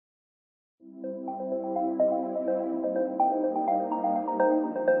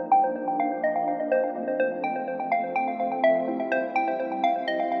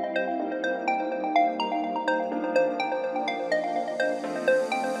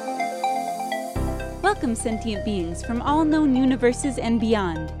Welcome, sentient beings from all known universes and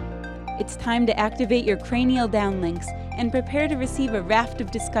beyond. It's time to activate your cranial downlinks and prepare to receive a raft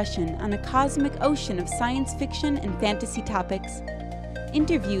of discussion on a cosmic ocean of science fiction and fantasy topics,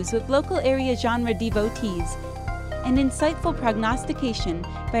 interviews with local area genre devotees, and insightful prognostication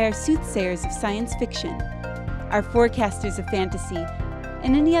by our soothsayers of science fiction, our forecasters of fantasy,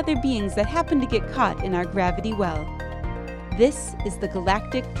 and any other beings that happen to get caught in our gravity well. This is the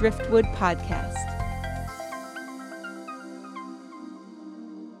Galactic Driftwood Podcast.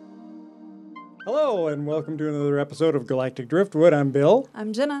 Hello, and welcome to another episode of Galactic Driftwood. I'm Bill.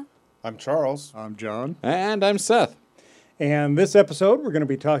 I'm Jenna. I'm Charles. I'm John. And I'm Seth. And this episode, we're going to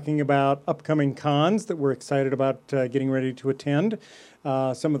be talking about upcoming cons that we're excited about getting ready to attend,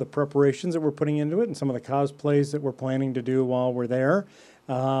 some of the preparations that we're putting into it, and some of the cosplays that we're planning to do while we're there.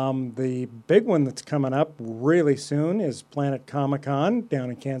 The big one that's coming up really soon is Planet Comic-Con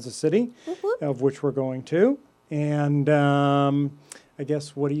down in Kansas City, of which we're going to. And I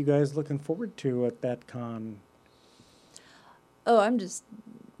guess, what are you guys looking forward to at that con? Oh, I'm just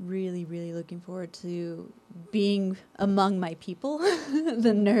really looking forward to being among my people,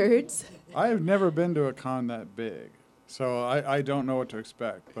 the nerds. I've never been to a con that big, so I don't know what to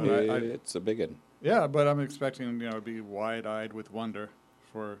expect. But It's a big one. Yeah, but I'm expecting to be wide-eyed with wonder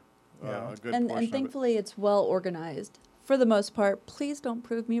for a good portion And thankfully it's well organized. For the most part, please don't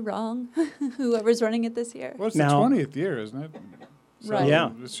prove me wrong, whoever's running it this year. Well, it's Now- the 20th year, isn't it? So Right. Yeah.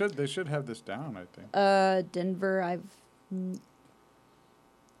 They should have this down, I think. Denver,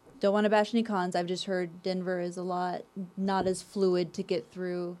 don't want to bash any cons. I've just heard Denver is a lot not as fluid to get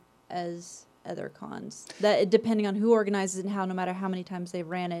through as other cons. That depending on who organizes it and how, no matter how many times they've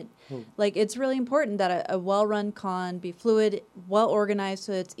ran it. Like, it's really important that a well-run con be fluid, well-organized,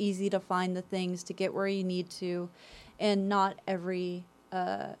 so it's easy to find the things to get where you need to, and not every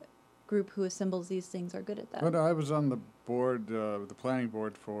group who assembles these things are good at that. But I was on the board, the planning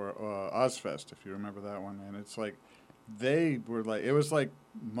board for Ozfest, if you remember that one, and it's like they were like, it was like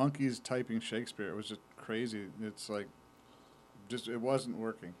monkeys typing Shakespeare. It was just crazy. It's like, it wasn't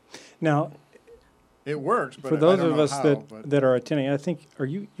working. Now, It worked, but for those I don't of know us how, but that are attending, I think,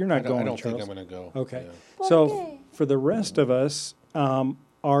 you're not going, I don't Charles? think I'm going to go. Okay. Yeah. So for the rest of us,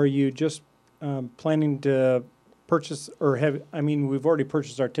 are you just planning to purchase or we've already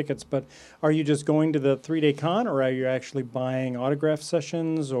purchased our tickets, but are you just going to the 3-day con, or are you actually buying autograph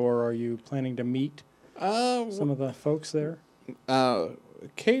sessions, or are you planning to meet some of the folks there?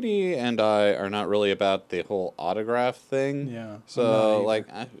 Katie and I are not really about the whole autograph thing. Yeah. So,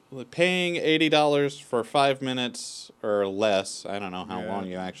 paying $80 for 5 minutes or less, I don't know how long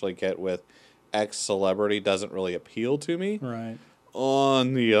you actually get with X celebrity, doesn't really appeal to me. Right.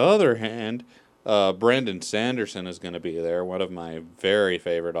 On the other hand, Brandon Sanderson is going to be there, one of my very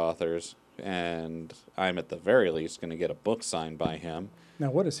favorite authors, and I'm at the very least going to get a book signed by him.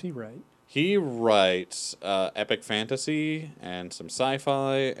 Now, what does he write? He writes epic fantasy and some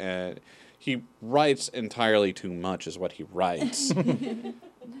sci-fi, and he writes entirely too much is what he writes.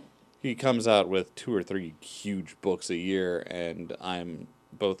 He comes out with 2 or 3 huge books a year, and I'm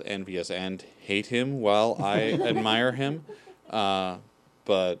both envious and hate him while I admire him.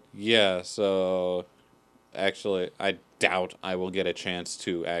 But yeah, so actually I doubt I will get a chance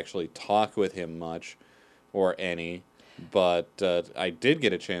to actually talk with him much or any. But I did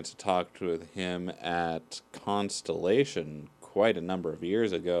get a chance to talk with him at Constellation quite a number of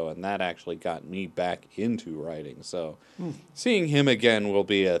years ago, and that actually got me back into writing. So seeing him again will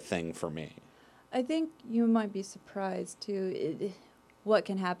be a thing for me. I think you might be surprised, too, what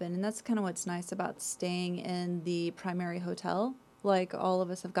can happen. And that's kind of what's nice about staying in the primary hotel, like all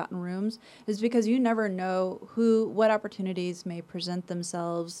of us have gotten rooms, is because you never know what opportunities may present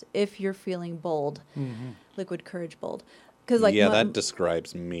themselves if you're feeling bold. Mm-hmm. Liquid Courage bold. That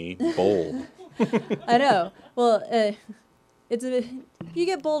describes me, bold. I know. Well, you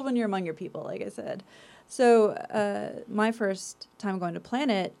get bold when you're among your people, like I said. So my first time going to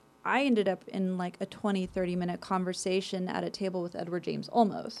Planet, I ended up in like a 20-30 minute conversation at a table with Edward James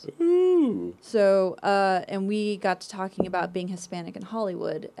Olmos. Ooh. So and we got to talking about being Hispanic in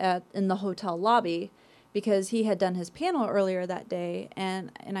Hollywood in the hotel lobby, because he had done his panel earlier that day,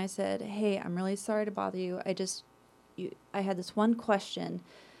 and I said, "Hey, I'm really sorry to bother you. I had this one question,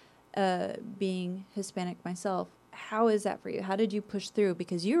 being Hispanic myself. How is that for you? How did you push through?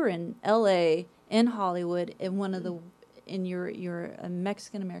 Because you were in L.A., in Hollywood, you're a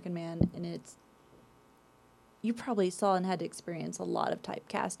Mexican American man, and you probably saw and had to experience a lot of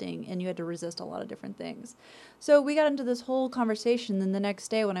typecasting, and you had to resist a lot of different things." So we got into this whole conversation. Then the next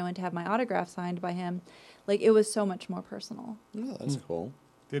day when I went to have my autograph signed by him, it was so much more personal. Oh, that's cool.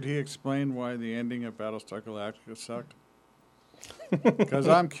 Did he explain why the ending of Battlestar Galactica sucked? Because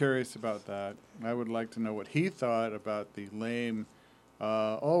I'm curious about that. I would like to know what he thought about the lame,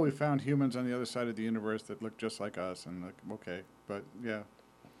 we found humans on the other side of the universe that look just like us. And, like, okay, but yeah.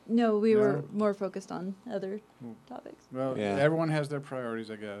 No, we No? were more focused on other topics. Well, Yeah. everyone has their priorities,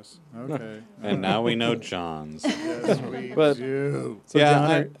 I guess. Okay. And now we know John's. Yes, we But- do. So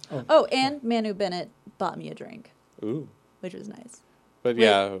Yeah, John, Oh, and Manu Bennett bought me a drink, Ooh. which was nice. But Wait.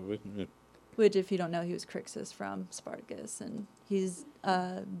 yeah, Which, if you don't know, he was Crixus from Spartacus, and he's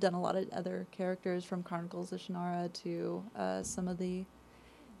done a lot of other characters from Chronicles of Shannara to some of the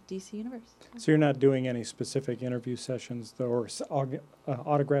DC universe. so you're not doing any specific interview sessions, though, or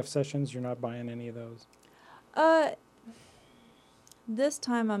autograph sessions? You're not buying any of those? This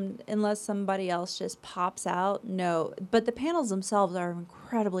time, unless somebody else just pops out, no. But the panels themselves are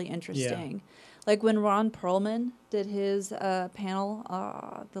incredibly interesting. Like when Ron Perlman did his panel,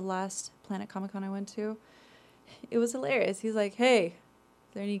 the last Planet Comic Con I went to, it was hilarious. He's like, "Hey, are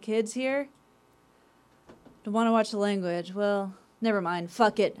there any kids here? Don't want to watch the language? Well, never mind.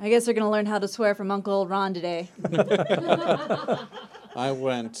 Fuck it. I guess they're gonna learn how to swear from Uncle Ron today." I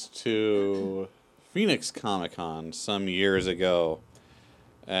went to Phoenix Comic Con some years ago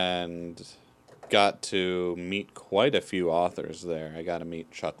and got to meet quite a few authors there. I got to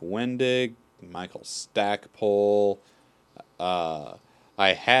meet Chuck Wendig, Michael Stackpole. I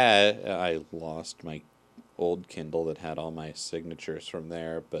lost my old Kindle that had all my signatures from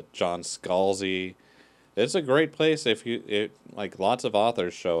there, but John Scalzi. It's a great place like lots of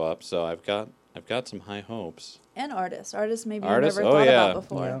authors show up, so I've got some high hopes. And artists maybe Artists? you've never Oh, thought yeah. about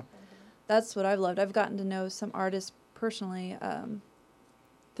before. Yeah. That's what I've loved. I've gotten to know some artists personally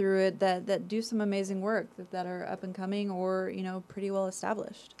through it that do some amazing work that are up and coming or pretty well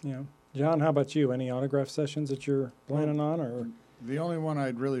established. Yeah. John, how about you? Any autograph sessions that you're planning on, or? The only one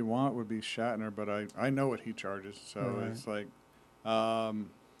I'd really want would be Shatner, but I know what he charges, so Right. it's like,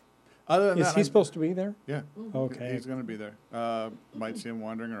 other than Is that, he supposed to be there? Yeah. Okay. He's going to be there. Might see him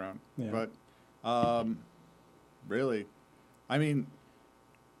wandering around. Yeah. But really, I mean,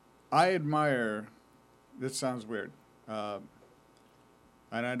 I admire, this sounds weird, and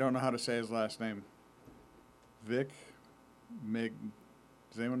I don't know how to say his last name. Does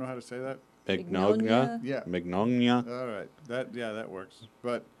anyone know how to say that? Mignonia? Yeah. Mignonia? All right. That works.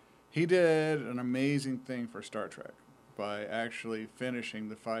 But he did an amazing thing for Star Trek by actually finishing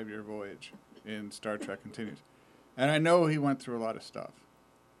the 5-year voyage in Star Trek Continues. And I know he went through a lot of stuff.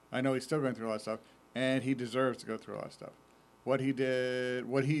 I know he's still going through a lot of stuff, and he deserves to go through a lot of stuff. What he did,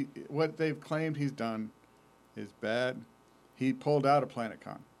 what they've claimed he's done is bad. He pulled out of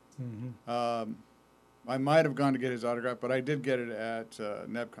PlanetCon. Mm-hmm. I might have gone to get his autograph, but I did get it at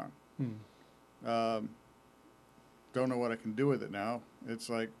NebCon. Mm. Don't know what I can do with it now. It's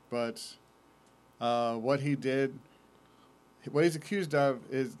like, but what he did, what he's accused of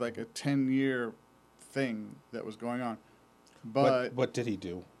is like a 10-year thing that was going on. But what did he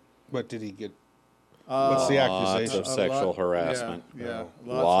do? What did he get? What's the Lots accusation? of sexual harassment. Yeah.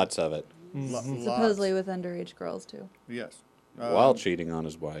 Lots of it. Mm-hmm. Supposedly with underage girls too. Yes. While cheating on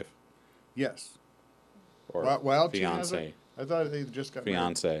his wife. Yes. Or While cheating on his fiance. I thought they just got married.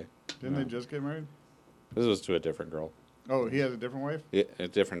 Fiance. Didn't they just get married? This was to a different girl. Oh, he has a different wife? Yeah, a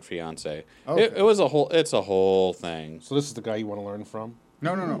different fiance. Okay. It's a whole thing. So this is the guy you want to learn from?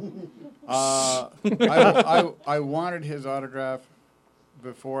 No. I wanted his autograph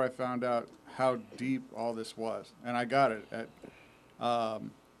before I found out how deep all this was, and I got it at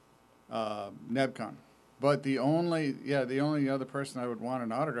NebCon. But the only other person I would want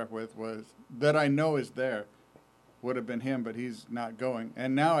an autograph with was that I know is there would have been him, but he's not going.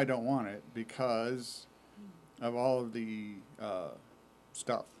 And now I don't want it because of all of the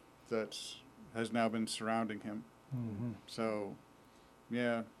stuff that has now been surrounding him. Mm-hmm. So,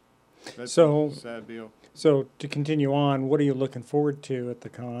 yeah, that's So- a sad deal. So to continue on, what are you looking forward to at the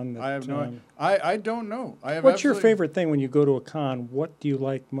con? I have no. I don't know. I have. What's your absolutely- favorite thing when you go to a con? What do you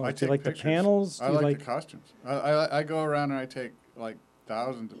like most? I Do take you like pictures. the panels? Do I you like the costumes. I go around and I take like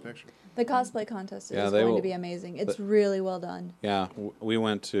thousands of pictures. The cosplay contest Yeah, is they going will- to be amazing. It's really well done. Yeah, we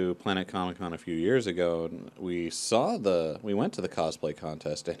went to Planet Comic Con a few years ago, and we went to the cosplay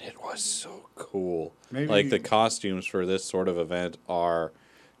contest, and it was so cool. Maybe- Like the costumes for this sort of event are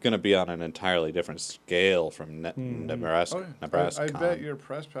going to be on an entirely different scale from Nebraska. Oh, yeah. Nebraska. I bet your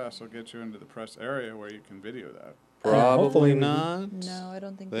press pass will get you into the press area where you can video that. Probably hopefully- not. No, I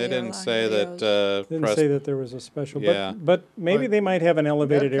don't think They didn't allow say videos. that. Didn't Press say that there was a special, Yeah. but maybe But they might have an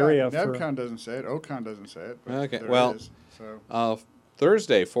elevated area for. NebCon doesn't say it. Ocon doesn't say it. But Okay, there well- it is. So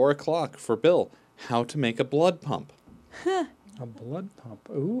Thursday, 4:00 for Bill. How to make a blood pump. A blood pump.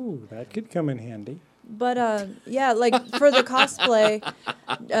 Ooh, that could come in handy. But yeah, like for the cosplay,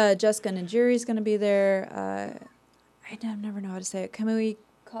 Jessica Najiri's going to be there. Never know how to say it. Kamui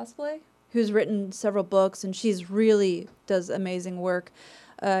Cosplay, who's written several books, and she's really does amazing work.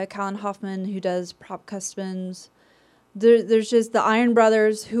 Colin Hoffman, who does prop customs. There's just the Iron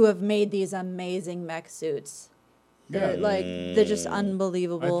Brothers, who have made these amazing mech suits. They're just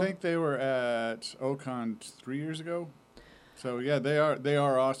unbelievable. I think they were at Ocon 3 years ago. So yeah, they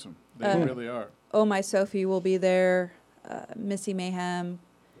are awesome. They really are. Oh My Sophie will be there. Missy Mayhem.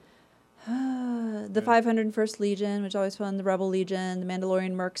 The 501st Legion, which is always fun. The Rebel Legion. The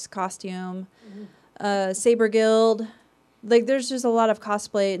Mandalorian Mercs costume. Saber Guild. Like, there's just a lot of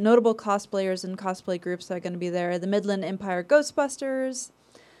notable cosplayers and cosplay groups that are going to be there. The Midland Empire Ghostbusters.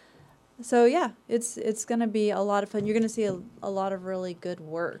 So yeah, it's going to be a lot of fun. You're going to see a lot of really good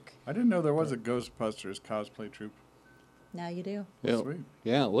work. I didn't know there was a Ghostbusters cosplay troupe. Now you do. Sweet.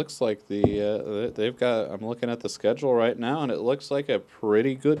 Yeah, it looks like they've got. I'm looking at the schedule right now, and it looks like a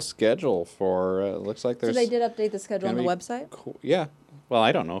pretty good schedule for. Looks like there's. So they did update the schedule on the website? Cool. Yeah. Well,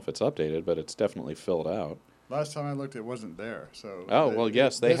 I don't know if it's updated, but it's definitely filled out. Last time I looked, it wasn't there. So. Oh well,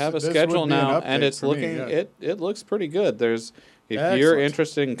 yes, they have a schedule now, and it's looking. It looks pretty good. There's if you're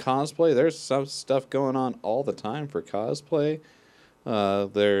interested in cosplay, there's some stuff going on all the time for cosplay.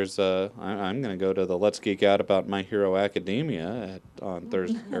 There's I'm gonna go to the Let's Geek Out About My Hero Academia on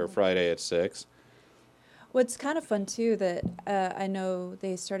Thursday or Friday at 6. What's kind of fun too that I know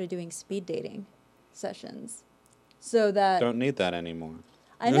they started doing speed dating sessions, so that Don't need that anymore.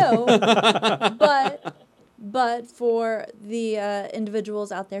 I know, but for the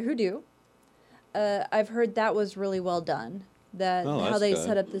individuals out there who do, I've heard that was really well done. How they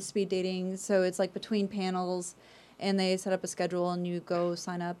set up the speed dating, so it's like between panels. And they set up a schedule, and you go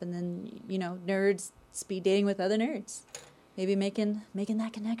sign up, and then nerds speed dating with other nerds, maybe making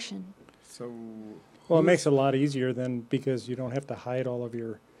that connection. So, well, it makes it a lot easier then because you don't have to hide all of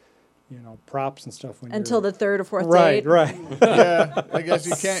your, props and stuff until the third or fourth date. date. Right. Yeah, I guess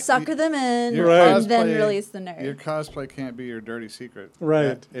you can't sucker them in Right. and then release the nerd. Your cosplay can't be your dirty secret,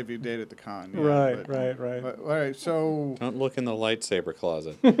 Right? If you date at the con, Right. But, all right, so Don't look in the lightsaber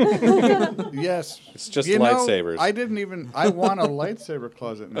closet. yes, It's just you know, lightsabers. I want a lightsaber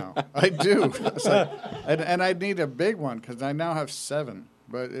closet now. I do. It's like, and I need a big one because I now have 7.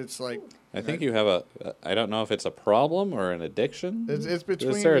 But it's like I think you have I don't know if it's a problem or an addiction. it's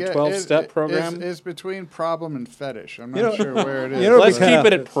between. Is there a 12-step program? It's between problem and fetish. I'm not sure where it is. Let's keep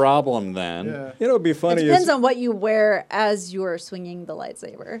it at problem then. Yeah. It'd be funny. It depends on what you wear as you're swinging the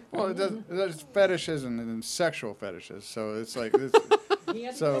lightsaber. Well, there's fetishes and sexual fetishes, so it's like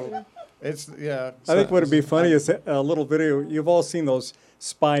so it's yeah. I think what'd be funny is a little video. You've all seen those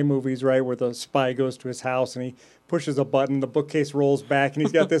spy movies, right, where the spy goes to his house and he pushes a button, the bookcase rolls back, and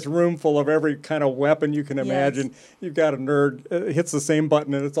he's got this room full of every kind of weapon you can imagine. Yes. You've got a nerd hits the same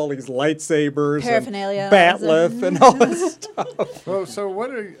button, and it's all these lightsabers, paraphernalia, and batleth, and all this stuff. Well, so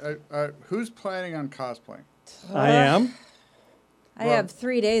what are who's planning on cosplaying? I am. I have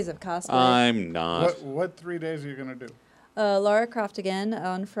 3 days of cosplay. I'm not. What 3 days are you gonna do? Lara Croft again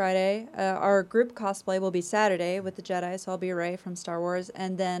on Friday. Our group cosplay will be Saturday with the Jedi, so I'll be Rey from Star Wars,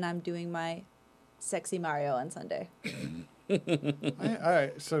 and then I'm doing my sexy Mario on Sunday. All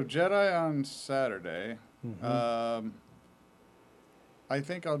right, so Jedi on Saturday. Mm-hmm. I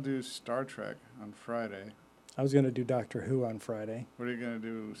think I'll do Star Trek on Friday. I was going to do Doctor Who on Friday. What are you going to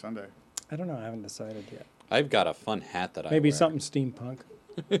do Sunday? I don't know. I haven't decided yet. I've got a fun hat that maybe I wear. Something steampunk.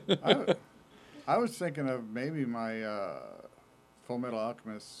 I was thinking of maybe my Full Metal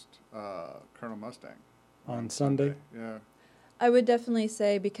Alchemist Colonel Mustang. On Sunday? Yeah. I would definitely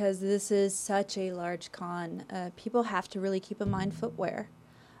say, because this is such a large con, people have to really keep in mind footwear,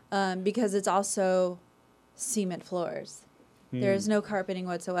 because it's also cement floors. There's no carpeting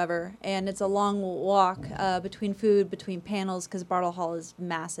whatsoever, and it's a long walk between panels, because Bartle Hall is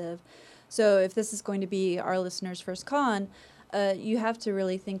massive. So if this is going to be our listeners' first con, you have to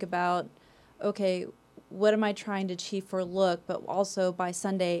really think about, okay, what am I trying to achieve for look, but also by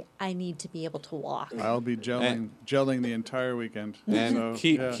Sunday, I need to be able to walk. I'll be gelling the entire weekend. And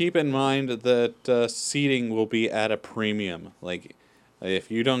so, keep in mind that seating will be at a premium. Like,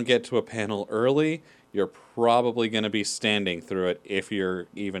 if you don't get to a panel early, you're probably going to be standing through it if you're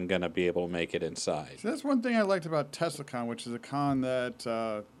even going to be able to make it inside. So that's one thing I liked about TeslaCon, which is a con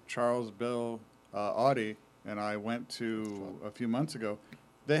that Charles, Bill, Audie, and I went to a few months ago.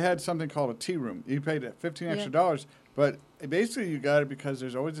 They had something called a tea room. You paid $15 extra, but basically you got it because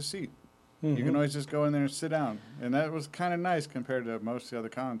there's always a seat. Mm-hmm. You can always just go in there and sit down, and that was kind of nice compared to most of the other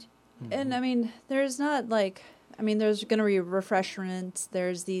cons. And I mean, there's not like I mean, there's going to be refreshments.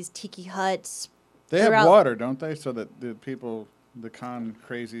 There's these tiki huts. They have throughout- water, don't they? So that the people, the con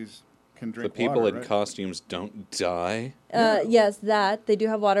crazies, can The drink people water, in right? costumes don't die. Yes, that. They do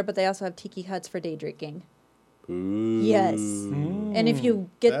have water, but they also have tiki huts for day drinking. Ooh. Yes. And if you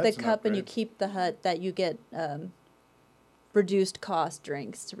get That's the an cup and you upgrade. keep the hut, that you get reduced cost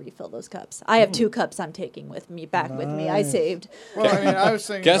drinks to refill those cups. I have 2 cups I'm taking with me back with me. I Nice. saved. Well, I mean, I was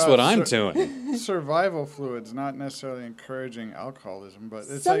thinking Guess about what I'm doing? survival fluids, not necessarily encouraging alcoholism, but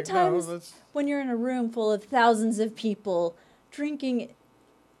it's Sometimes like, no, let's... when you're in a room full of thousands of people, drinking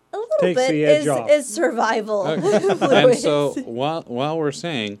a little Takes bit the edge off. is survival. And fluids. so while we're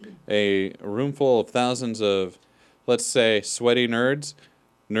saying a room full of thousands of, let's say, sweaty nerds,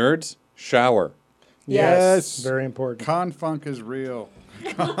 shower. Yes. Very important. Con funk is real.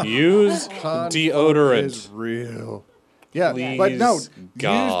 Use Con deodorant. funk is real. Yeah, but no, Please,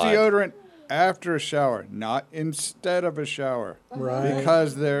 God. use deodorant after a shower, not instead of a shower. Right.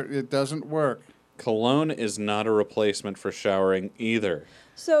 Because it doesn't work. Cologne is not a replacement for showering either.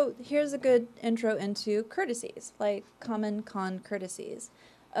 So here's a good intro into courtesies, like common con courtesies.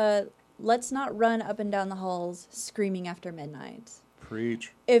 Let's not run up and down the halls screaming after midnight.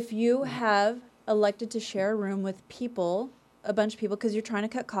 Preach. If you have elected to share a room with people, a bunch of people, because you're trying to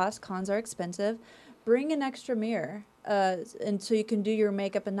cut costs, cons are expensive, bring an extra mirror, and so you can do your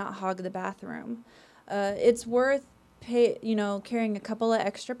makeup and not hog the bathroom. It's worth carrying a couple of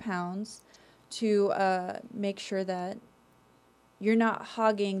extra pounds to make sure that you're not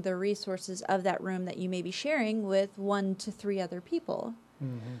hogging the resources of that room that you may be sharing with 1 to 3 other people.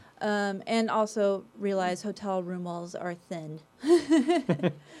 And also realize hotel room walls are thin.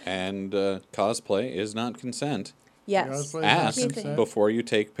 And cosplay is not consent. Yes. Cosplay is not Ask consent. before you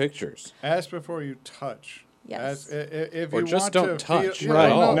take pictures. Ask before you touch. Yes. If Or you just want don't to touch feel, at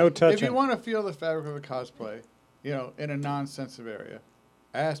no, all. No If touching. you want to feel the fabric of a cosplay, in a non-sensitive area,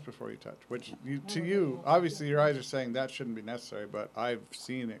 ask before you touch. Which to you, obviously, your eyes are saying that shouldn't be necessary, but I've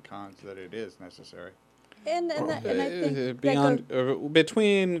seen at cons that it is necessary. And I think Beyond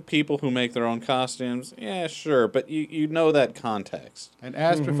between people who make their own costumes, yeah, sure, but you know that context. And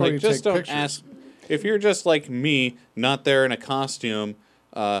ask before you Like, just take don't pictures. ask. If you're just like me, not there in a costume,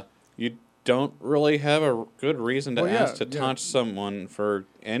 you don't really have a good reason to Well, yeah, ask to yeah. touch someone for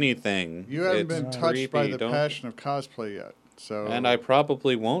anything. You haven't It's been touched by creepy, the don't- passion of cosplay yet. So And I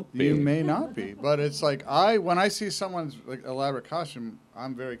probably won't be. You may not be, but it's like when I see someone's like elaborate costume,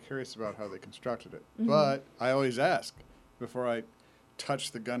 I'm very curious about how they constructed it. But I always ask before I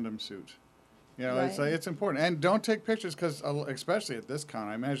touch the Gundam suit. It's Right. like it's important, and don't take pictures because especially at this con,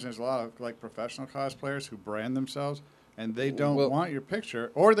 I imagine there's a lot of like professional cosplayers who brand themselves, and they don't Well- want your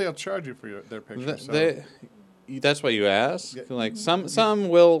picture, or they'll charge you for their picture. That's why you ask. Yeah. Like some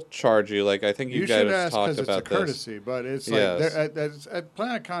will charge you. Like I think you, You guys should ask talked because it's a about this. courtesy, but it's Yes. like at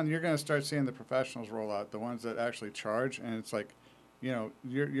PlanetCon, you're going to start seeing the professionals roll out, the ones that actually charge, and it's like,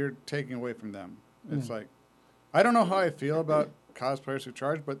 you're taking away from them. It's like, I don't know how I feel about cosplayers who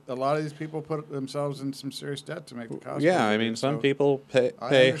charge, but a lot of these people put themselves in some serious debt to make the cosplay. Yeah, I they mean, do, some so people pay I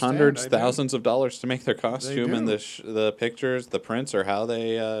understand, hundreds, I do. thousands of dollars to make their costume, and do. the pictures, the prints, or how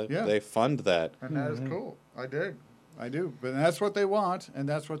they Yeah. they fund that. And that is cool. I do, but that's what they want, and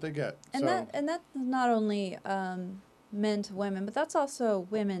that's what they get. and so that's not only men to women, but that's also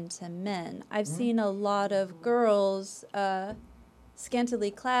women to men. I've seen a lot of girls scantily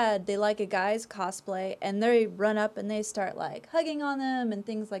clad. They like a guy's cosplay, and they run up and they start like hugging on them and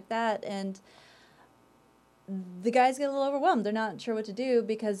things like that. And the guys get a little overwhelmed. They're not sure what to do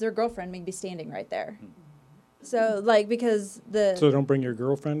because their girlfriend may be standing right there. So because So don't bring your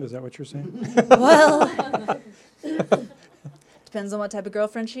girlfriend. Is that what you're saying? well, depends on what type of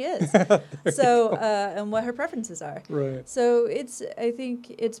girlfriend she is. So, and what her preferences are. Right. So I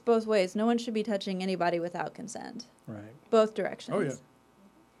think it's both ways. No one should be touching anybody without consent. Right. Both directions. Oh, yeah.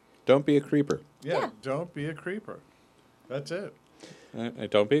 Don't be a creeper. Yeah. Don't be a creeper. That's it.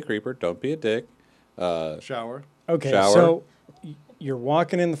 Don't be a creeper. Don't be a dick. Shower. Okay. Shower. So you're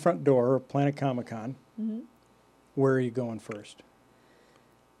walking in the front door of Planet Comic Con. Where are you going first?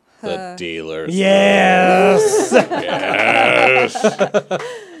 The dealers. Yes. Yes.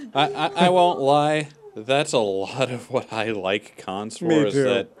 I won't lie. That's a lot of what I like cons for. Me Is too.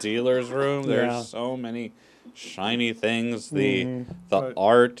 that dealer's room? There's Yeah. so many shiny things. The But-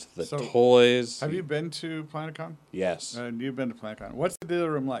 art, the so, toys. Have you been to PlanetCon? Yes. And you've been to PlanetCon. What's the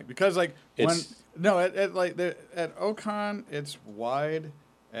dealer room like? Because at It's- Ocon it's wide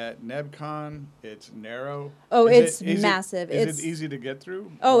At NebCon, it's narrow. Oh, Is it's massive. Is It's it easy to get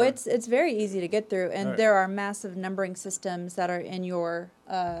through? Oh, or- it's very easy to get through, and Alright. there are massive numbering systems that are in your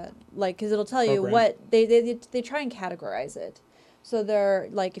because it'll tell you Program. what they try and categorize it. So they're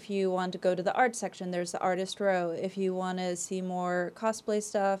like, if you want to go to the art section, there's the artist row. If you want to see more cosplay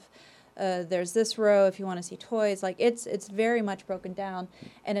stuff, there's this row. If you want to see toys, like it's very much broken down,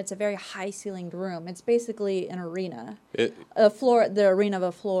 and it's a very high ceilinged room. It's basically an arena, the floor of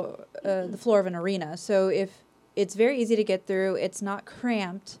an arena. So if it's very easy to get through, it's not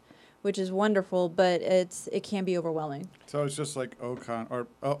cramped, which is wonderful, but it can be overwhelming. So it's just like Ocon or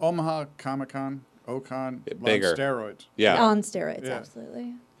Omaha Comic Con, Ocon, Bigger. on steroids. Yeah. On steroids, Yeah.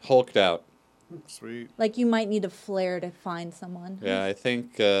 absolutely. Hulked out. Sweet. Like you might need a flare to find someone. Yeah, I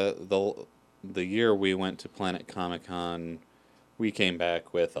think the year we went to Planet Comic Con, we came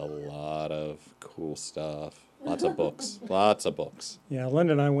back with a lot of cool stuff. Lots of books. Lots of books. Yeah,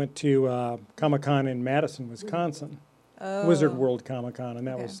 Linda and I went to Comic-Con in Madison, Wisconsin. Oh. Wizard World Comic-Con, and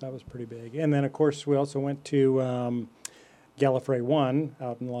that Okay. was pretty big. And then, of course, we also went to Gallifrey 1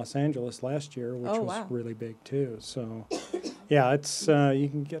 out in Los Angeles last year, which Oh, was wow. really big, too. So, yeah, it's you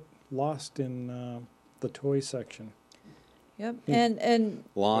can get lost in the toy section. Yep. Yeah. And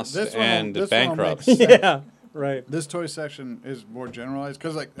Lost This one- and this one bankrupt. makes- Yeah, right. This toy section is more generalized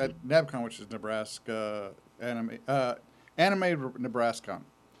because, like at NebCon, which is Nebraska Anime Nebraska,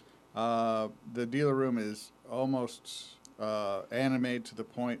 the dealer room is almost anime to the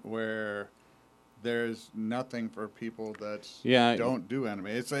point where there's nothing for people that Yeah. don't do anime.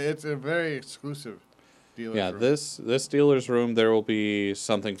 It's a very exclusive dealer Yeah, room. this dealer's room, there will be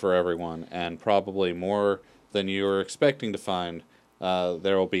something for everyone, and probably more than you were expecting to find.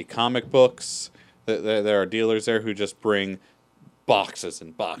 There will be comic books. There are dealers there who just bring boxes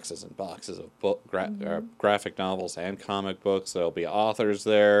and boxes and boxes of graphic novels and comic books. There'll be authors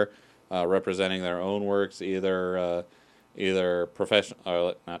there representing their own works, either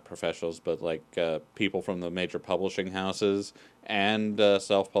not professionals, but like people from the major publishing houses and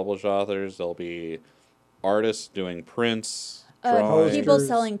self-published authors. There'll be artists doing prints, drawings. people Posters.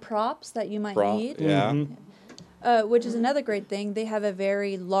 selling props that you might need. Yeah. Mhm. Which is another great thing. They have a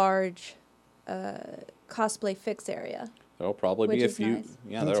very large cosplay fix area. There'll probably Which be a is few. nice.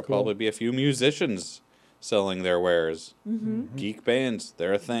 Yeah, That's there'll cool. probably be a few musicians selling their wares. Mm-hmm. Geek bands,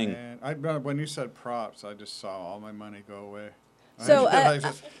 they're a thing. And when you said props, I just saw all my money go away. So, I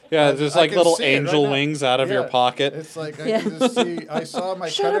just- Yeah, just I like can little see it right angel now. wings out of your Yeah. pocket. It's like I Yeah. can just see. I saw my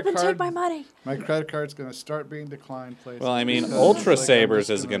Shut up credit and card. take my money. My credit card's gonna start being declined, places. Well, I mean, because Ultra it's like I'm Sabers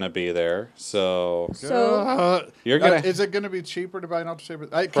just is going to be there, so So- you're going Is to it gonna be cheaper to buy an Ultra Saber?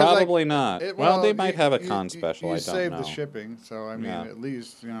 probably not. Well, they might have a you- con you- special. You I don't save know. the shipping, so I mean, Yeah. at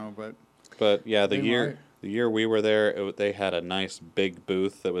least but But yeah, the They year might. the year we were there, they had a nice big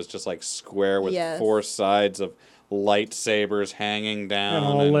booth that was just like square with Yes. 4 sides of lightsabers hanging down And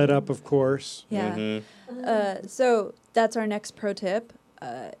all lit up, of course. Yeah. Mhm. So that's our next pro tip.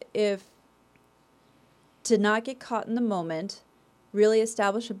 If to not get caught in the moment, really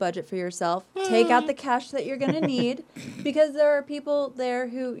establish a budget for yourself. Take out the cash that you're going to need, because there are people there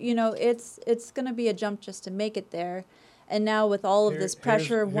who, it's going to be a jump just to make it there. And now with all of this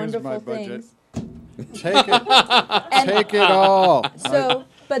pressure, here's wonderful my budget. things. take it all. So,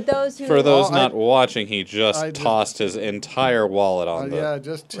 but those who For those Well, not watching, he I just just- tossed his entire wallet on the. Yeah,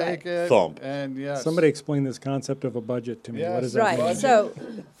 just take it. Thump. And yes. Somebody explain this concept of a budget to me. What Yes. does that Right. mean? Budget. So,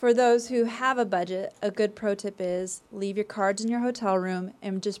 for those who have a budget, a good pro tip is leave your cards in your hotel room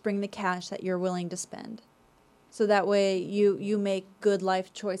and just bring the cash that you're willing to spend. So that way you make good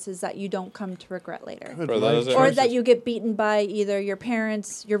life choices that you don't come to regret later. Good For life those that- Or choices. that you get beaten by either your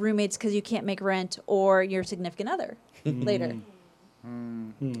parents, your roommates because you can't make rent, or your significant other later.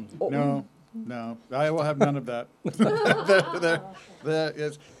 No, I will have none of that.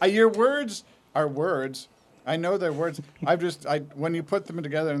 Your words are words. I know they're words. When you put them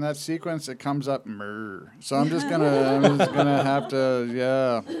together in that sequence, it comes up murr. So I'm just gonna have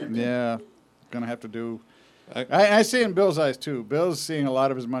to, gonna have to do. I see it in Bill's eyes too. Bill's seeing a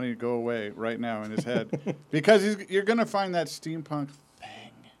lot of his money go away right now in his head because you're gonna find that steampunk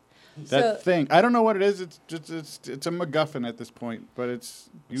thing. That thing. I don't know what it is. It's just it's a MacGuffin at this point, but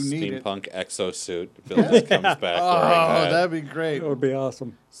you need it. Steampunk exosuit. Bill just comes back wearing Oh, that. that'd be great. That would be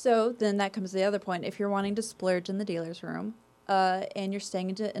awesome. So then that comes to the other point. If you're wanting to splurge in the dealer's room and you're staying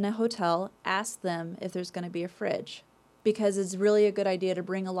in a hotel, ask them if there's going to be a fridge, because it's really a good idea to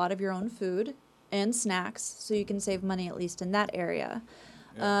bring a lot of your own food and snacks so you can save money at least in that area.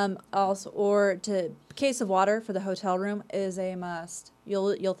 Also, or case of water for the hotel room is a must.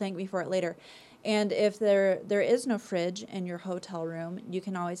 You'll thank me for it later. And if there is no fridge in your hotel room, you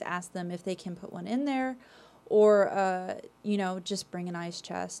can always ask them if they can put one in there, or just bring an ice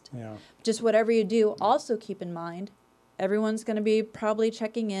chest. Yeah. Just whatever you do. Also keep in mind, everyone's going to be probably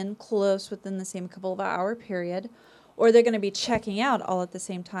checking in close within the same couple of hour period, or they're going to be checking out all at the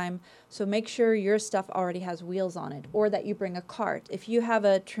same time. So make sure your stuff already has wheels on it, or that you bring a cart. If you have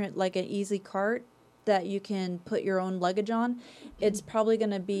an easy cart that you can put your own luggage on, it's probably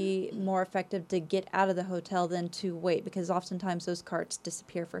going to be more effective to get out of the hotel than to wait, because oftentimes those carts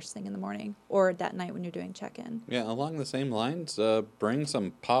disappear first thing in the morning or that night when you're doing check-in. Yeah, along the same lines, bring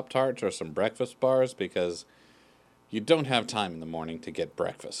some Pop-Tarts or some breakfast bars, because you don't have time in the morning to get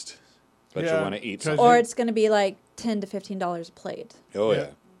breakfast, but you Yeah, want to eat 'cause something. Or it's going to be like $10 to $15 a plate. Oh, Yeah.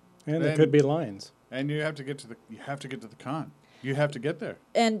 yeah. And there And- could be lines. And you have to get to the con. You have to get there.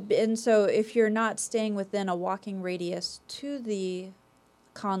 And so if you're not staying within a walking radius to the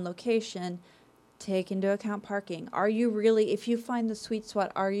con location, take into account parking. Are you really, if you find the sweet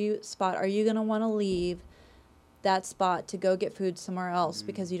spot, are you going to want to leave that spot to go get food somewhere else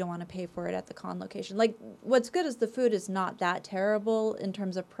because you don't want to pay for it at the con location? Like, what's good is the food is not that terrible in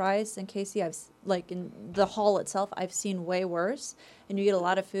terms of price. In Casey, in the hall itself, I've seen way worse, and you get a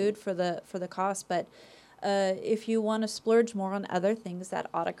lot of food for the cost. But if you want to splurge more on other things, that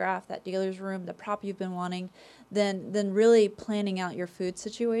autograph, that dealer's room, the prop you've been wanting, then really planning out your food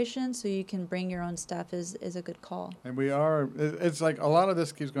situation so you can bring your own stuff is a good call. And it's like a lot of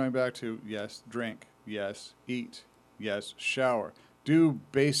this keeps going back to, yes, drink, yes, eat, yes, shower, do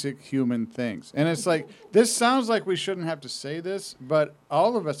basic human things. And it's like, this sounds like we shouldn't have to say this, but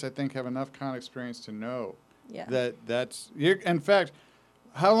all of us, I think, have enough con experience to know Yeah. in fact,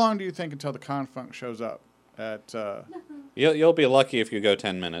 how long do you think until the con funk shows up at, You'll be lucky if you go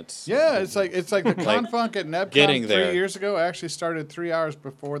 10 minutes. yeah, it's like the con funk at getting NebCon there. 3 years ago actually started 3 hours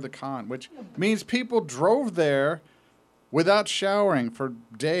before the con, which means people drove there without showering for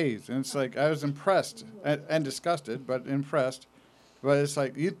days. And it's like, I was impressed and disgusted, but impressed. But it's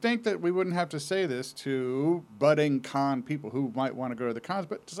like, you'd think that we wouldn't have to say this to budding con people who might want to go to the cons,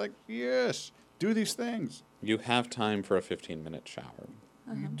 but it's like, yes, do these things. You have time for a 15-minute shower.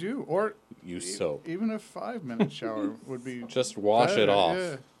 You do. Or Use soap. even a 5-minute shower would be Just wash it better, off.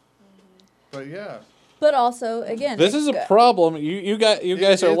 yeah. But yeah. But also, again, This is a problem. You guys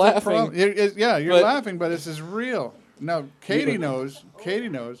It's are a laughing. problem. You're But- laughing, but this is real. Now, Katie knows. Katie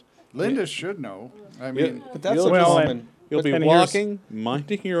knows. Linda should know. I mean, But that's You'll a just- common. You'll be And here's- walking,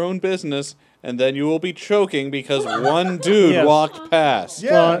 minding your own business, and then you will be choking because one dude Yes. walked past.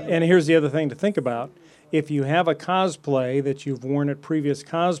 Yeah. Well, and here's the other thing to think about. If you have a cosplay that you've worn at previous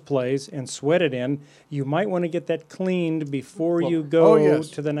cosplays and sweated in, you might want to get that cleaned before you go yes.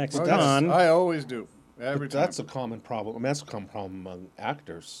 to the next Oh, yes. con. I always do. Every But time. that's a common problem. I mean, that's a common problem among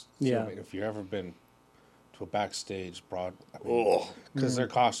actors. So, Yeah. I mean, if you've ever been to a backstage because their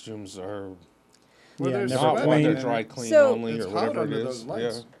costumes are Well, Yeah, there's never not sweat when clean. they're in dry it. clean So- only It's or hot whatever it under is. those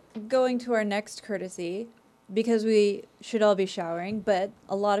lights. going to our next courtesy, because we should all be showering, but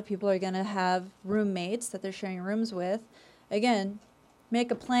a lot of people are going to have roommates that they're sharing rooms with. Again,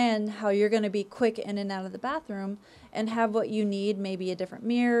 make a plan how you're going to be quick in and out of the bathroom, and have what you need, maybe a different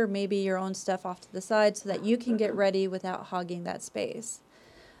mirror, maybe your own stuff off to the side, so that you can get ready without hogging that space.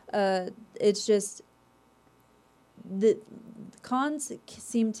 It's just the cons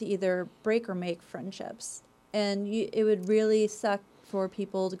seem to either break or make friendships, and it would really suck for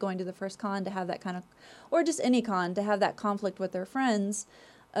people going to the first con to have that kind of, or just any con, to have that conflict with their friends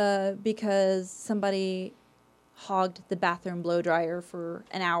because somebody hogged the bathroom blow dryer for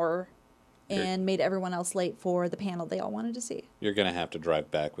an hour and made everyone else late for the panel they all wanted to see. You're going to have to drive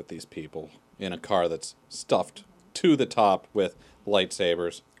back with these people in a car that's stuffed to the top with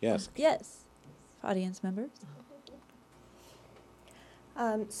lightsabers. Yes. Yes, audience members.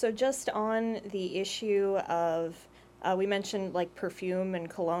 So just on the issue of, we mentioned like perfume and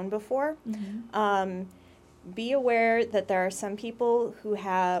cologne before. Be aware that there are some people who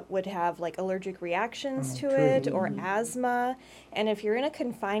would have like allergic reactions to it or asthma. And if you're in a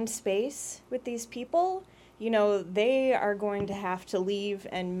confined space with these people, they are going to have to leave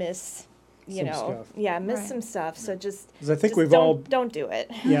and miss, Some stuff. miss Right. some stuff. So just, 'Cause I think just we've don't do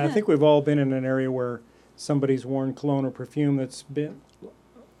it. Yeah, I think we've all been in an area where somebody's worn cologne or perfume that's been.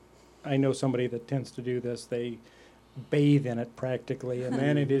 I know somebody that tends to do this. They bathe in it practically, and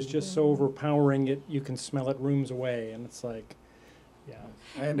then it is just so overpowering. You can smell it rooms away, and it's like, yeah,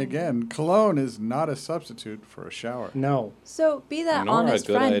 And again, cologne is not a substitute for a shower. no. So be that Nor a honest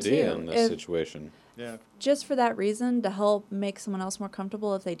good friend idea too. in this If- situation. Yeah. just for that reason, to help make someone else more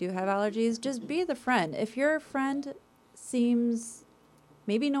comfortable if they do have allergies, just be the friend. If your friend seems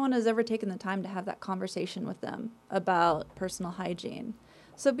maybe no one has ever taken the time to have that conversation with them about personal hygiene.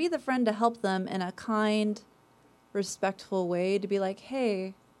 So be the friend to help them in a kind, respectful way to be like,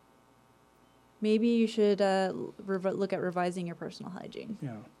 hey, maybe you should look at revising your personal hygiene.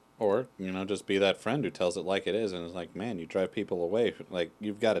 Yeah. Or, just be that friend who tells it like it is and is like, man, you drive people away. Like,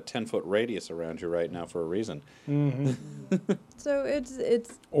 you've got a 10-foot radius around you right now for a reason. So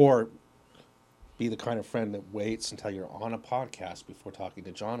it's Or be the kind of friend that waits until you're on a podcast before talking to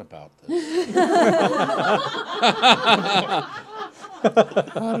John about this.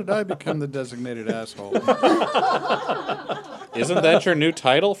 How did I become the designated asshole? Isn't that your new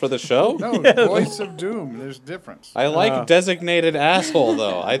title for the show? No, voice of doom. There's difference. I like designated asshole,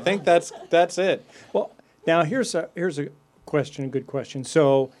 though. I think that's it. Well, now here's a question, a good question.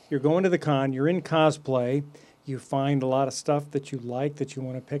 So you're going to the con, you're in cosplay, you find a lot of stuff that you like, that you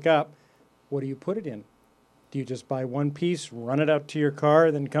want to pick up. What do you put it in? Do you just buy one piece, run it out to your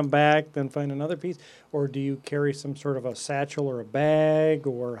car, then come back, then find another piece? Or do you carry some sort of a satchel or a bag?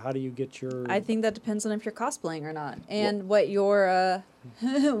 Or how do you get your... I think that depends on if you're cosplaying or not, and what your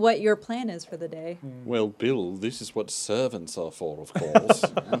what your plan is for the day. Well, Bill, this is what servants are for, of course.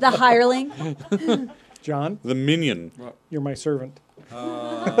 The hireling. John, The minion. you're my servant.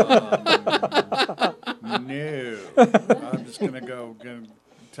 No. I'm just going to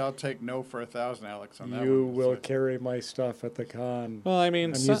take no for 1,000, Alex, on that You one. will So carry my stuff at the con. Well, I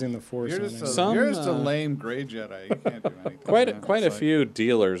mean, I'm using the force You're on just, it. Some, you're just a lame gray Jedi. You can't do anything. quite man. a It's like- few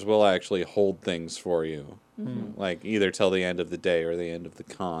dealers will actually hold things for you. Like, either till the end of the day or the end of the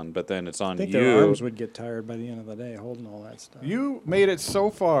con, but then it's on I think you. their arms would get tired by the end of the day holding all that stuff. You made it so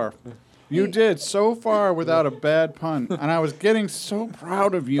far. You did so far without a bad pun. And I was getting so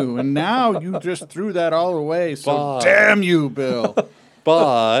proud of you. And now you just threw that all away. So But- damn you, Bill.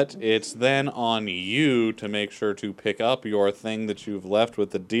 But it's then on you to make sure to pick up your thing that you've left with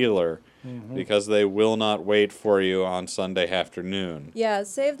the dealer, because they will not wait for you on Sunday afternoon. Yeah,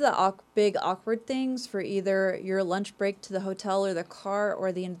 save the big awkward things for either your lunch break to the hotel or the car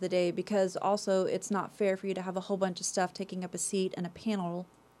or the end of the day, because also it's not fair for you to have a whole bunch of stuff taking up a seat and a panel,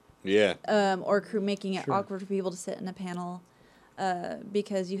 Yeah. or making it awkward for people to sit in a panel,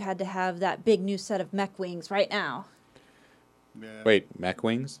 because you had to have that big new set of mech wings right now. Yeah. Wait, mech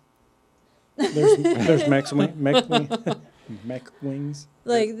wings? There's mech wings.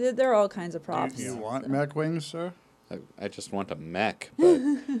 Like, there are all kinds of Do props. you want mech wings, sir? I just want a mech,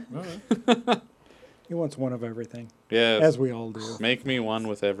 but He wants one of everything, yeah, as we all do. make me one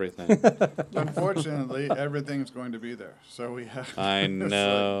with everything. Unfortunately, everything's going to be there. So we have. I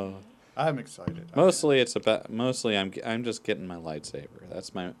know. I'm excited. Mostly I'm just getting my lightsaber.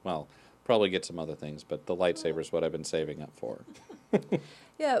 That's probably get some other things, but the lightsaber's what I've been saving up for.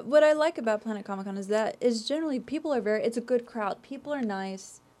 Yeah, what I like about Planet Comic Con is generally people are it's a good crowd. People are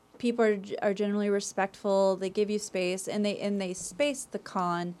nice. People are generally respectful. They give you space, and they space the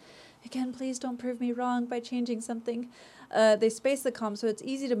con. Again, please don't prove me wrong by changing something. They space the con, so it's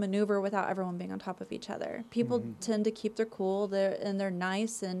easy to maneuver without everyone being on top of each other. People tend to keep their cool. They're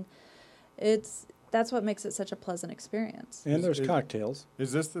nice, and that's what makes it such a pleasant experience. And there's Is- cocktails.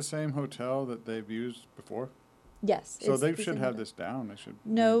 Is this the same hotel that they've used before? Yes. So it's they the should same have hotel. this down. They should.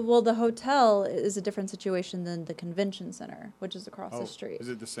 No, well, the hotel is a different situation than the convention center, which is across the street. Is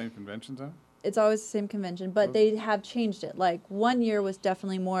it the same convention zone? It's always the same convention, but they have changed it. Like, one year was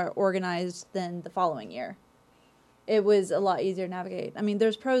definitely more organized than the following year. It was a lot easier to navigate. I mean,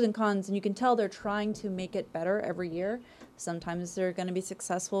 there's pros and cons, and you can tell they're trying to make it better every year. Sometimes they're going to be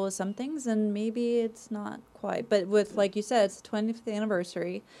successful with some things, and maybe it's not quite. But with, like you said, it's the 20th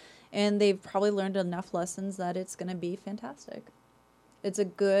anniversary, and they've probably learned enough lessons that it's going to be fantastic. It's a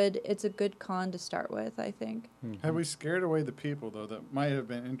good con to start with, I think. Have we scared away the people though that might have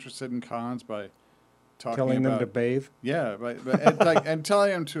been interested in cons by talking Telling them about to bathe. Yeah, but and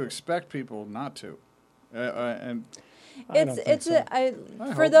telling them to expect people not to, and I don't think so. I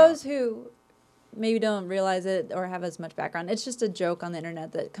For hope those who maybe don't realize it or have as much background, it's just a joke on the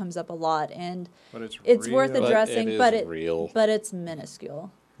internet that comes up a lot, and but it's worth real. addressing, But it is real. but it's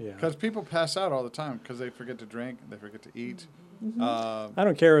minuscule. Yeah. Because people pass out all the time because they forget to drink, they forget to eat. Mm-hmm. I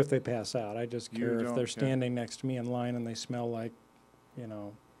don't care if they pass out. I just You care if don't they're care. standing next to me in line and they smell like,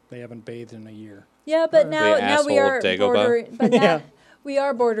 they haven't bathed in a year. Yeah, but now we asshole are of Dagobah. bordering. But Yeah. now we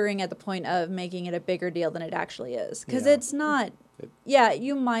are bordering at the point of making it a bigger deal than it actually is, because Yeah. it's not. Yeah,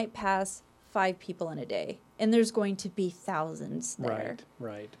 you might pass 5 people in a day, and there's going to be thousands there.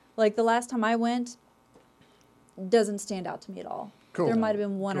 Right. Like the last time I went, doesn't stand out to me at all. Cool. There might have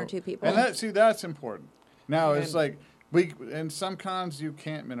been one or Cool. two people. And that's important. Now it's like in some cons you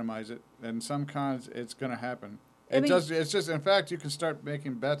can't minimize it, and some cons it's going to happen. It does. It's just, in fact, you can start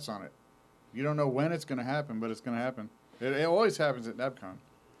making bets on it. You don't know when it's going to happen, but it's going to happen. It always happens at NebCon.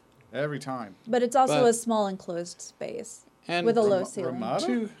 Every time. But it's also But- a small enclosed space And with a low ceiling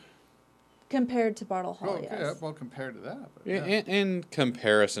Ramada? compared to Bartle Hall. Oh, okay. Yes. Well, compared to that. But yeah. In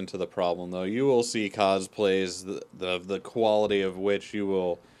comparison to the problem, though, you will see cosplays the quality of which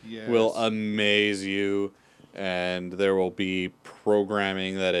will Yes. amaze you, and there will be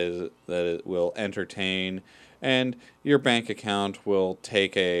programming that it will entertain, and your bank account will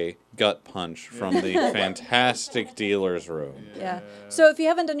take a gut punch from the fantastic dealer's room. Yeah. So if you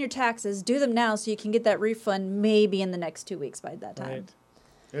haven't done your taxes, do them now so you can get that refund maybe in the next 2 weeks by that time. Right.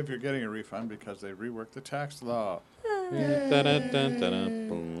 If you're getting a refund because they reworked the tax law. Da-da-da-da-da,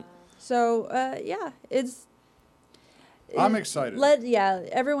 boom. So yeah, I'm excited.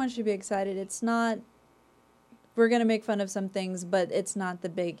 Everyone should be excited. It's not. We're gonna make fun of some things, but it's not the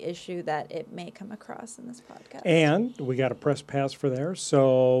big issue that it may come across in this podcast. And we got a press pass for there.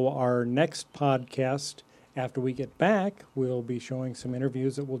 So our next podcast, after we get back, we'll be showing some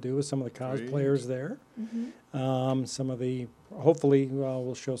interviews that we'll do with some of the cosplayers there. Some of the, hopefully,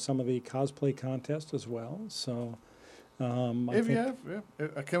 we'll show some of the cosplay contest as well. So, Can we?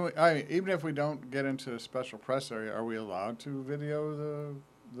 Even if we don't get into a special press area, are we allowed to video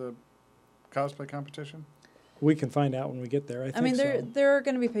the cosplay competition? we can find out when we get there. I think I mean, so. there are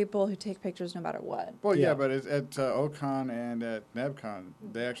going to be people who take pictures no matter what. Well, Yeah. yeah, but at Ocon and at NebCon,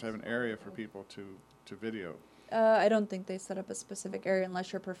 they actually have an area for people to video. I don't think they set up a specific area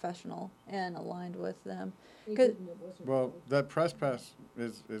unless you're professional and aligned with them. 'Cause- Well, that press pass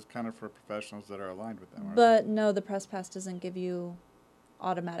is kind of for professionals that are aligned with them. Aren't But no, the press pass doesn't give you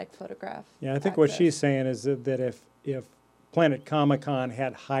automatic photograph. Yeah, I think what access. she's saying is that if Planet Comic-Con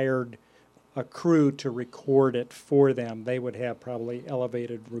had hired a crew to record it for them, they would have probably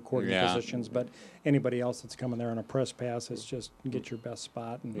elevated recording Yeah. positions. But anybody else that's coming there on a press pass is just get your best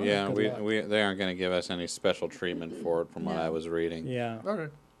spot. And Yeah, good luck. they aren't going to give us any special treatment for it from what No. I was reading. Yeah, they?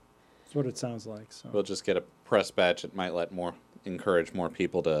 Okay. that's what it sounds like. So We'll just get a press badge that might encourage more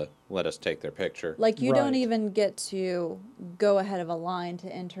people to let us take their picture. Like you don't Right. even get to go ahead of a line to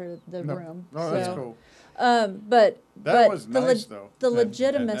enter the No. room. Oh, that's So, cool. But That but was the nice, though. the At- at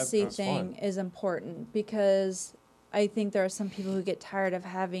legitimacy NebCon. thing is important because I think there are some people who get tired of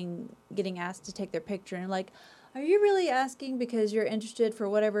getting asked to take their picture and like, are you really asking because you're interested for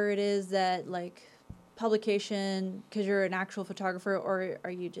whatever it is that like publication because you're an actual photographer, or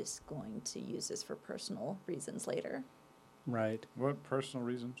are you just going to use this for personal reasons later? right, What personal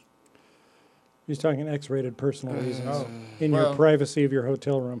reasons? he's talking X-rated personal reasons Oh, in your well- privacy of your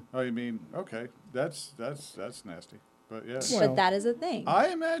hotel room. Oh, you mean, okay, that's nasty. But yeah. Well, But that is a thing. I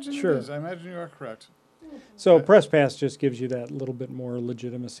imagine Sure. it is. I imagine you are correct. So press pass just gives you that little bit more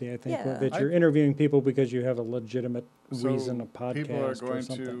legitimacy, I think, Yeah. that you're interviewing people because you have a legitimate So reason, a podcast people are or going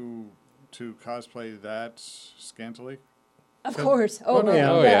something. to cosplay that scantily? Of course. Oh, no, yeah.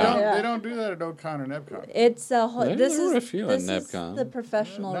 no, Oh, they yeah. don't- They don't do that at Ocon or NebCon. It's a whole. There This were is a few this at is NebCon. the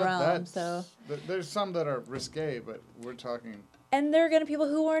professional Not realm. that- So, There's some that are risque, but we're talking. and there are going to be people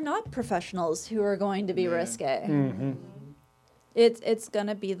who are not professionals who are going to be Yeah. risque. Mm-hmm. It's going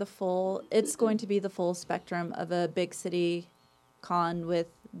to be the full. It's going to be the full spectrum of a big city con with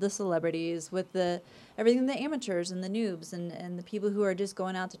the celebrities, with the everything, the amateurs and the noobs, and the people who are just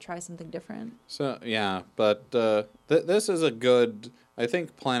going out to try something different. So yeah, but this is a good. I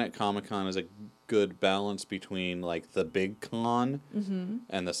think Planet Comic Con is a good balance between like the big con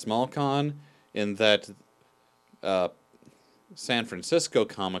and the small con, in that San Francisco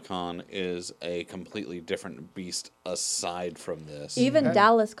Comic Con is a completely different beast aside from this. Even And-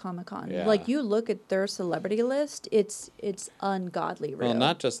 Dallas Comic Con, Yeah. like you look at their celebrity list, it's ungodly real. Well,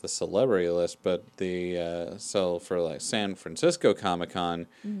 not just the celebrity list, but the so for like San Francisco Comic Con,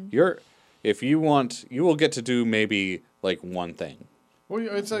 if you want, you will get to do maybe like one thing Well,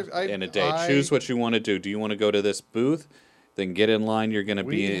 it's like in a day. Choose what you want to do. Do you want to go to this booth? Then get in line. You're going to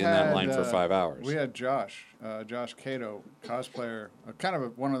be in that line for 5 hours. We had Josh Cato, cosplayer,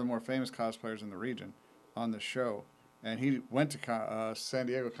 one of the more famous cosplayers in the region, on the show, and he went to San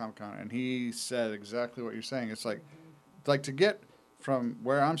Diego Comic Con, and he said exactly what you're saying. It's like to get from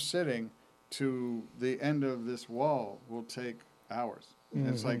where I'm sitting to the end of this wall will take hours.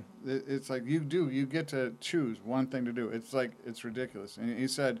 It's like you get to choose one thing to do. It's ridiculous. And he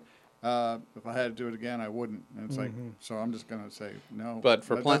said, if I had to do it again, I wouldn't. And it's like, so I'm just gonna say no. But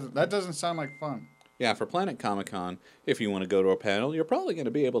for that doesn't sound like fun. Yeah, for Planet Comic Con, if you want to go to a panel, you're probably going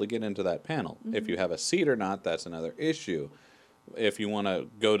to be able to get into that panel. If you have a seat or not, that's another issue. if you want to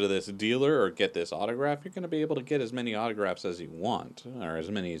go to this dealer or get this autograph, you're going to be able to get as many autographs as you want, or as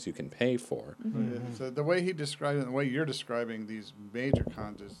many as you can pay for. Yeah, so the way he described it, and the way you're describing these major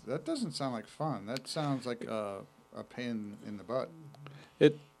cons, that doesn't sound like fun. That sounds like a pain in the butt.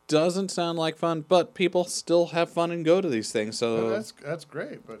 It doesn't sound like fun, but people still have fun and go to these things. So Well, that's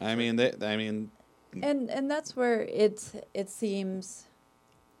great. But I mean, And that's where it seems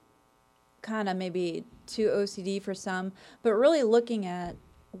kind of maybe too OCD for some, but really looking at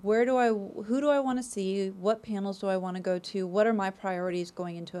who do I want to see, what panels do I want to go to, what are my priorities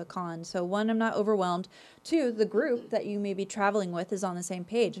going into a con. So one, I'm not overwhelmed. Two, the group that you may be traveling with is on the same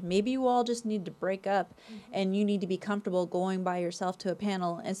page. Maybe you all just need to break up and you need to be comfortable going by yourself to a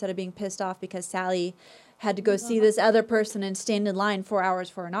panel instead of being pissed off because Sally had to go see this other person and stand in line 4 hours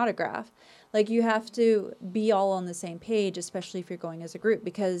for an autograph. Like, you have to be all on the same page, especially if you're going as a group,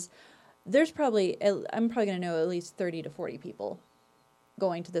 because I'm probably going to know at least 30 to 40 people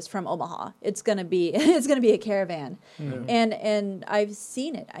going to this from Omaha. It's going to be a caravan. Mm-hmm. And I've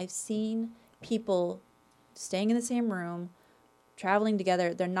seen it. I've seen people staying in the same room, traveling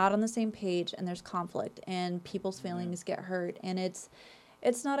together. They're not on the same page, and there's conflict, and people's feelings get hurt, and it's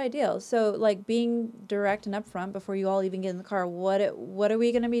not ideal. So, like, being direct and upfront before you all even get in the car. What are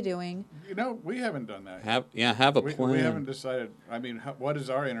we going to be doing? we haven't done that. have a plan. We haven't decided. I mean, what is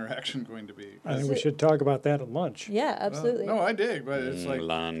our interaction going to be? I think we should talk about that at lunch. Yeah, absolutely. No, I dig, but it's like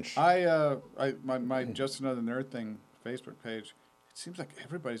lunch. my Just Another Nerd Thing Facebook page. It seems like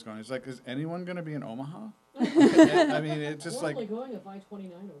everybody's going. It's like, is anyone going to be in Omaha? I mean, it's just like. We're only going if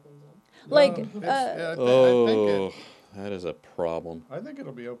I-29 opens up. Like, I think That is a problem. I think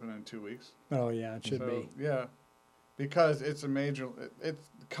it'll be open in 2 weeks. Oh, yeah, it should be. Yeah, because it's a major. It's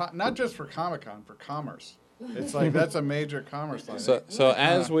not just for Comic-Con, for commerce. It's like that's a major commerce line. So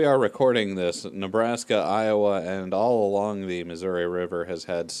as we are recording this, Nebraska, Iowa, and all along the Missouri River has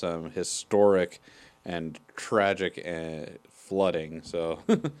had some historic and tragic flooding. So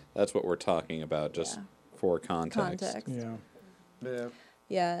that's what we're talking about, just for context. Yeah.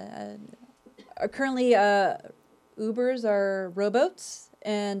 Yeah. Currently, Ubers are rowboats,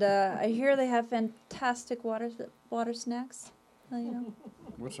 and I hear they have fantastic water snacks.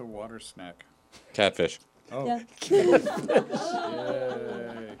 What's a water snack? Catfish. Oh. Yeah.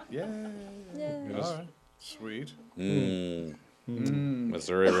 Yay. Yeah. All right. Sweet.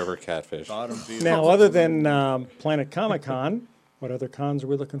 Missouri River catfish. Bottom feeder. Now, other than Planet Comic-Con, what other cons are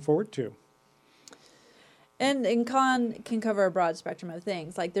we looking forward to? And con can cover a broad spectrum of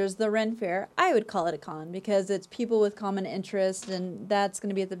things. Like, there's the Ren Fair. I would call it a con because it's people with common interest, and that's going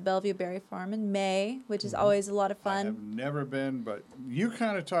to be at the Bellevue Berry Farm in May, which is always a lot of I have fun. never been, but you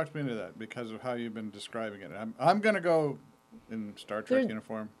kind of talked me into that because of how you've been describing it. I'm going to go in Star Trek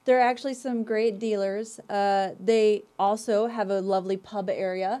uniform. There are actually some great dealers. They also have a lovely pub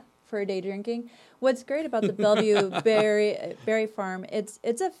area for day drinking. What's great about the Bellevue Berry Farm, it's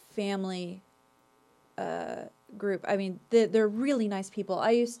a family group. I mean, they're really nice people. I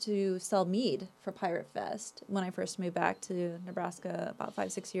used to sell mead for Pirate Fest when I first moved back to Nebraska about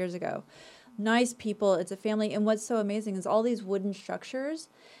 5-6 years ago. Nice people. It's a family. And what's so amazing is all these wooden structures,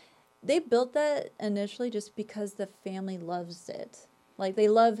 they built that initially just because the family loves it. Like, they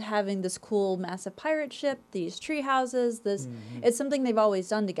love having this cool, massive pirate ship, these tree houses, it's something they've always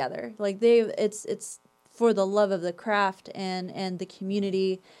done together. Like, it's for the love of the craft and the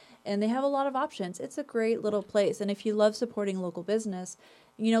community. And they have a lot of options. It's a great little place. And if you love supporting local business,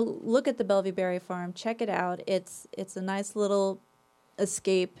 look at the Bellevue Berry Farm. Check it out. It's a nice little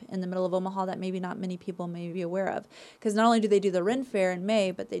escape in the middle of Omaha that maybe not many people may be aware of. Because not only do they do the Ren Fair in May,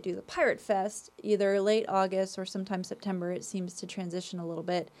 but they do the Pirate Fest either late August or sometime September. It seems to transition a little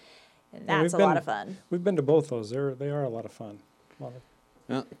bit. And that's a lot of fun. We've been to both those. They are a lot of fun. A lot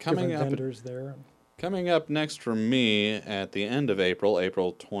of different vendors there. Coming up next for me at the end of April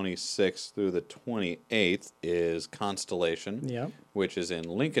 26th through the 28th, is Constellation, which is in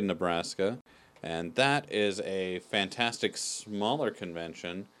Lincoln, Nebraska. And that is a fantastic smaller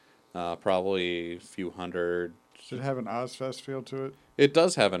convention, probably a few hundred. Does it have an Ozfest feel to it? It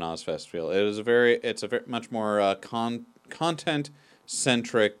does have an Ozfest feel. It's a very much more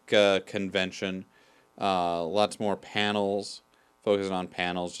content-centric convention. Lots more panels. Focusing on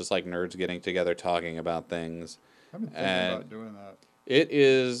panels, just like nerds getting together talking about things. I've been thinking about doing that. It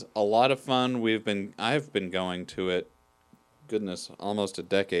is a lot of fun. I've been going to it, goodness, almost a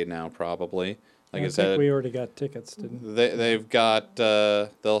decade now, probably. Like I said, think we already got tickets, didn't we? They've got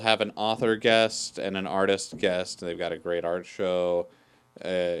they'll have an author guest and an artist guest. They've got a great art show.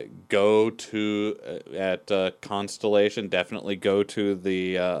 Go to at Constellation. Definitely go to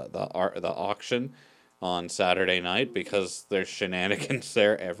the auction. on Saturday night because there's shenanigans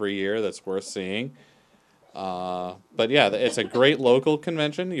there every year that's worth seeing. But yeah, it's a great local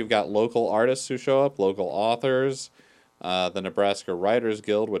convention. You've got local artists who show up, local authors. The Nebraska Writers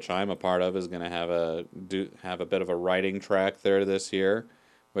Guild, which I'm a part of, is going to have a bit of a writing track there this year,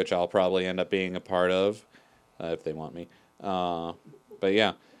 which I'll probably end up being a part of if they want me. But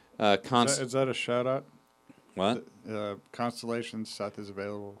yeah, Is that a shout out? what? Constellation Seth is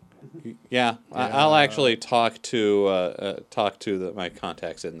available. Yeah, I'll actually talk to my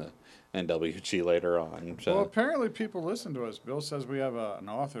contacts in the NWG later on. So. Well, apparently people listen to us. Bill says we have an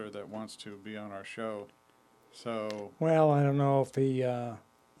author that wants to be on our show. So Well, I don't know if he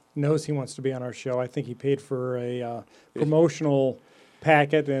knows he wants to be on our show. I think he paid for a promotional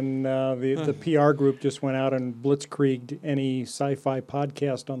packet, and the PR group just went out and blitzkrieged any sci-fi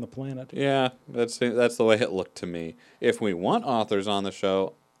podcast on the planet. Yeah, that's the way it looked to me. If we want authors on the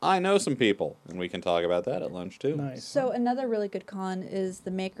show, I know some people, and we can talk about that at lunch too. Nice. So another really good con is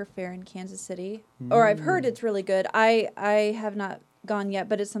the Maker Faire in Kansas City. Or I've heard it's really good. I have not gone yet,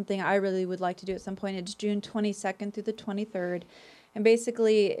 but it's something I really would like to do at some point. It's June 22nd through the 23rd. And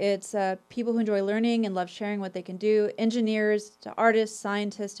basically, it's people who enjoy learning and love sharing what they can do, engineers to artists,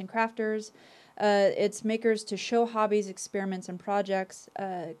 scientists, and crafters. It's makers to show hobbies, experiments, and projects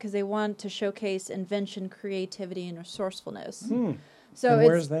because they want to showcase invention, creativity, and resourcefulness. So And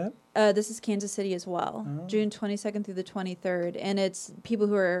where's that? This is Kansas City as well, June 22nd through the 23rd. And it's people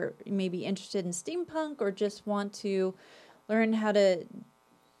who are maybe interested in steampunk or just want to learn how to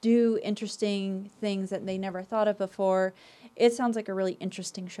do interesting things that they never thought of before. It sounds like a really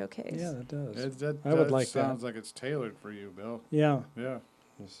interesting showcase. Yeah, that does. that I would like that. sounds like it's tailored for you, Bill. Yeah. Yeah,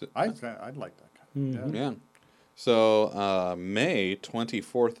 I'd like that kind. Mhm. Yeah. Yeah. So May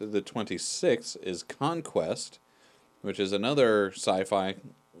 24th to the 26th is Conquest, which is another sci-fi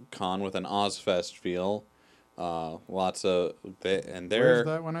con with an Ozfest feel. Lots of Where's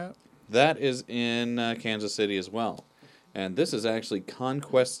that one at? that is in Kansas City as well, and this is actually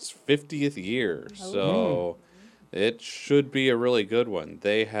Conquest's 50th year, so it should be a really good one.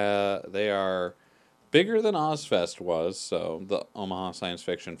 They are bigger than Ozfest was, so the Omaha Science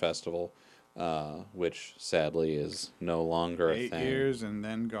Fiction Festival, which sadly is no longer a 8 thing. years and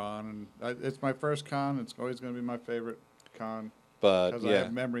then gone. And it's my first con. It's always going to be my favorite con But because I yeah,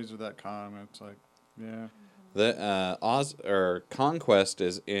 have memories of that con. And it's like, yeah. the Conquest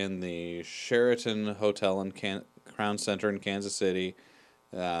is in the Sheraton Hotel in Crown Center in Kansas City,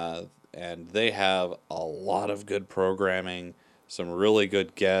 and they have a lot of good programming, some really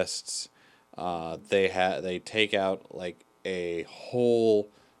good guests. They take out like a whole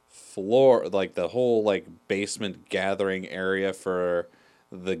floor, like the whole like basement gathering area for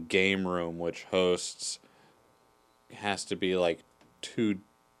the game room, which has to be like two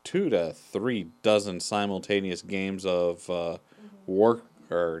to 3 dozen simultaneous games of not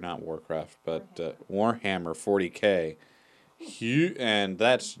Warcraft, but Warhammer 40K. And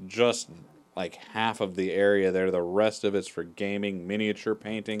that's just like half of the area there. The rest of it's for gaming, miniature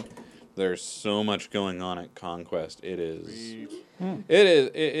painting. There's so much going on at Conquest. It is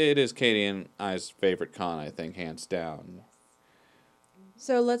Katie and I's favorite con, I think, hands down.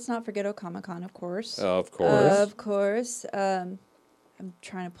 So let's not forget Okamicon, of course. Of course. Of course. I'm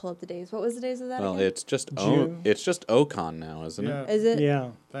trying to pull up the days. What was the days of that Well, again? it's just June. it's just Ocon now, isn't Yeah. it? Is it? Yeah.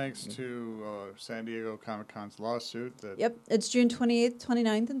 Thanks to San Diego Comic Con's lawsuit. Yep, it's June 28th,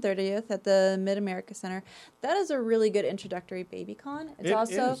 29th, and 30th at the Mid-America Center. That is a really good introductory baby con. It's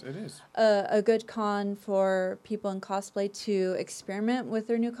also It is. a good con for people in cosplay to experiment with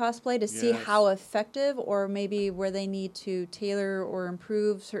their new cosplay to see Yes. how effective or maybe where they need to tailor or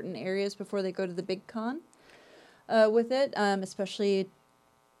improve certain areas before they go to the big con with it, especially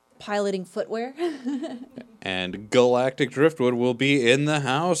piloting footwear. And Galactic Driftwood will be in the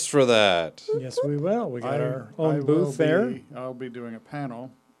house for that. Yes, we will. We got our I own booth there. I'll be doing a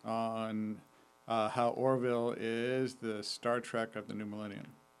panel on how Orville is the Star Trek of the new millennium.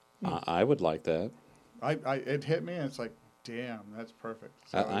 I would like that. It hit me, and it's like, damn, that's perfect.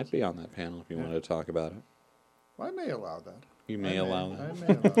 So I'd be on that panel if you wanted to talk about it. I may allow that. You may allow I that. may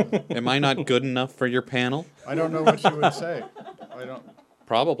allow that. Am I not good enough for your panel? I don't know what you would say. I don't.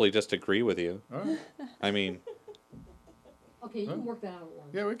 Probably just agree with you. Oh, I mean, Okay, you can work that out at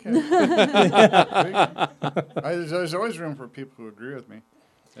lunch. yeah, we can. There's always room for people who agree with me.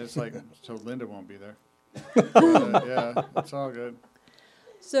 It's like, so Linda won't be there. Yeah, it's all good.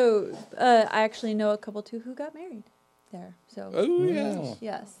 So I actually know a couple too who got married there. So oh yes.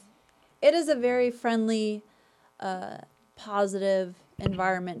 yes, it is a very friendly, positive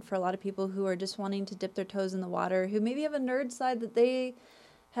environment for a lot of people who are just wanting to dip their toes in the water, who maybe have a nerd side that they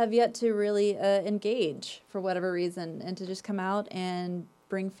have yet to really engage for whatever reason, and to just come out and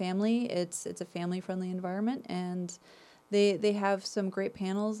bring family. It's a family-friendly environment, and they have some great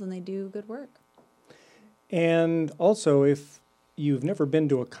panels, and they do good work. And also, if you've never been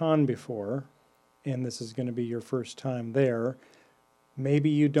to a con before, and this is going to be your first time there, maybe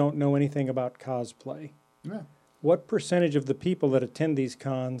you don't know anything about cosplay. Yeah. What percentage of the people that attend these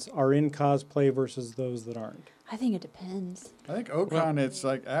cons are in cosplay versus those that aren't? I think it depends. I think Ocon, it's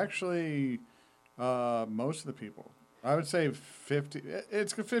like actually most of the people. I would say 50.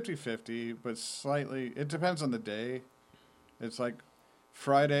 It's 50-50, but slightly. It depends on the day. It's like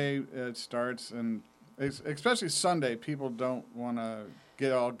Friday it starts, and especially Sunday, people don't want to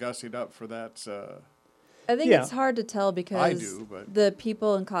get all gussied up for that. I think Yeah. it's hard to tell because I do, but- the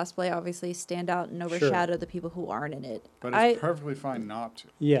people in cosplay obviously stand out and overshadow the people who aren't in it. But it's perfectly fine not to.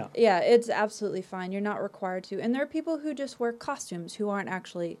 Yeah. Yeah, it's absolutely fine. You're not required to. And there are people who just wear costumes who aren't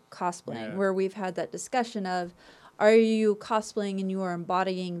actually cosplaying, Yeah. where we've had that discussion of, are you cosplaying and you are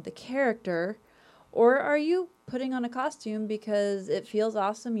embodying the character, or are you putting on a costume because it feels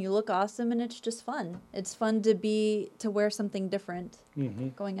awesome, you look awesome, and it's just fun. It's fun to wear something different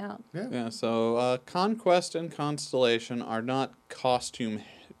going out. Yeah, so Conquest and Constellation are not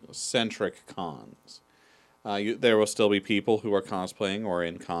costume-centric cons. There will still be people who are cosplaying or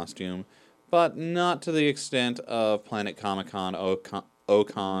in costume, but not to the extent of Planet Comic-Con,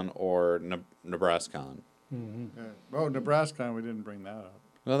 Ocon, or Nebrascon. Yeah. Oh, Nebraska, we didn't bring that up.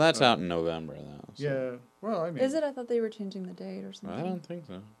 Well, that's out in November, though. So Yeah. Well, I mean. Is it? I thought they were changing the date or something. I don't think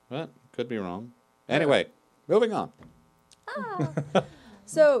so. But could be wrong. Anyway, moving on.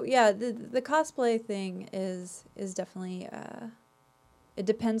 So yeah, the cosplay thing is definitely it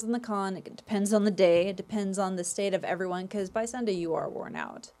depends on the con, it depends on the day, it depends on the state of everyone, because by Sunday you are worn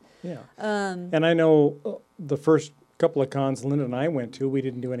out. Yeah. And I know the first couple of cons Linda and I went to, we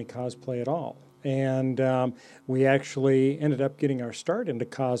didn't do any cosplay at all. And we actually ended up getting our start into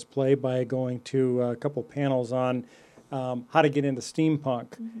cosplay by going to a couple panels on how to get into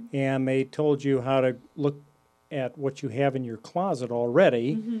steampunk. And they told you how to look at what you have in your closet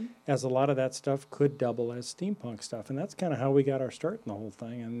already, as a lot of that stuff could double as steampunk stuff. And that's kind of how we got our start in the whole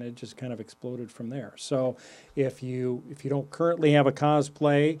thing, and it just kind of exploded from there. So if you don't currently have a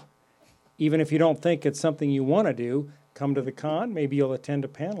cosplay, even if you don't think it's something you want to do, come to the con. Maybe you'll attend a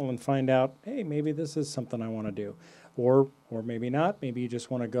panel and find out, hey, maybe this is something I want to do. Or maybe not. Maybe you just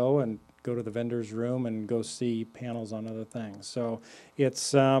want to go to the vendor's room and go see panels on other things. So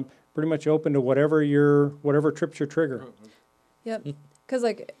it's pretty much open to whatever trips your trigger. Yep. Because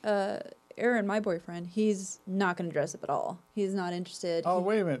like Aaron, my boyfriend, he's not going to dress up at all. He's not interested. Oh,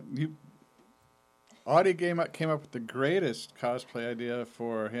 wait a minute. Audie came up with the greatest cosplay idea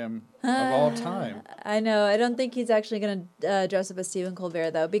for him of all time. I know. I don't think he's actually going to dress up as Stephen Colbert,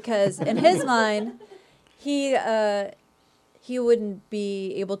 though, because in his mind, he wouldn't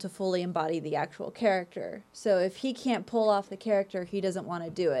be able to fully embody the actual character. So if he can't pull off the character, he doesn't want to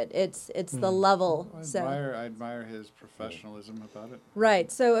do it. It's the level. I admire his professionalism about it.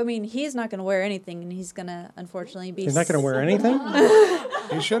 Right. So, I mean, he's not going to wear anything, and he's going to, unfortunately, be... He's not going to wear anything?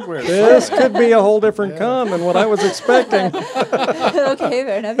 He should wear This could be a whole different con than what I was expecting. Okay,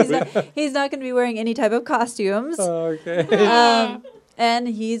 fair enough. He's not going to be wearing any type of costumes. Okay. And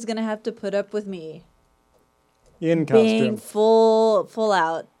he's going to have to put up with me. In Being costume. full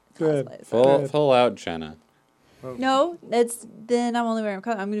out. Good. Cosplay. Full out Jenna. No, then I'm only wearing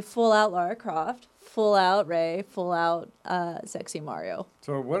I'm going to full out Lara Croft, full out Ray, full out sexy Mario.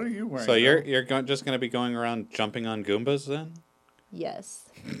 So what are you wearing? So you're just going to be going around jumping on Goombas then? Yes.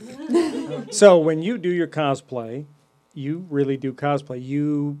 So when you do your cosplay, you really do cosplay.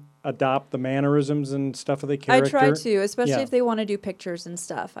 You adopt the mannerisms and stuff of the character. I try to, especially Yeah. if they want to do pictures and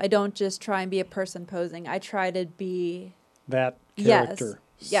stuff. I don't just try and be a person posing. I try to be... That character.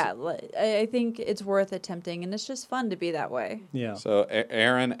 Yes. Yeah, I think it's worth attempting, and it's just fun to be that way. Yeah. So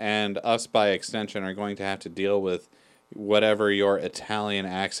Aaron and us by extension are going to have to deal with whatever your Italian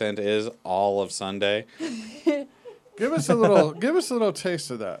accent is all of Sunday. Give us a little taste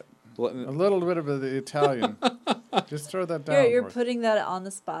of that. A little bit of the Italian. Just throw that down. You're for us. putting that on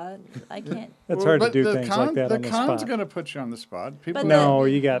the spot. I can't. It's hard to But do the things like that on the The con's spot. going to put you on the spot. People. But No,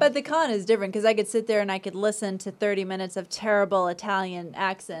 you got... But the con is different because I could sit there and I could listen to 30 minutes of terrible Italian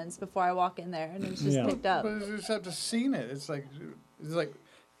accents before I walk in there, and it's just Yeah. picked up. But you just have to seen it. It's like,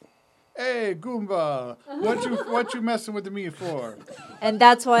 hey Goomba, what you messing with me for? And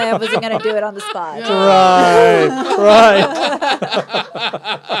that's why I wasn't going to do it on the spot. Right.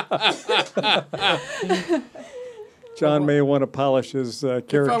 John may want to polish his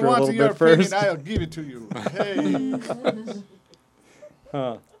character If I a want little your bit first. opinion, I'll give it to you. Hey.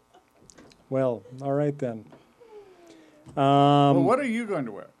 Huh. Well, all right then. Well, what are you going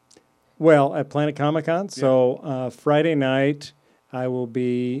to wear? Well, at Planet Comic Con. So Friday night, I will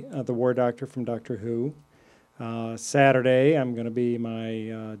be the War Doctor from Doctor Who. Saturday, I'm going to be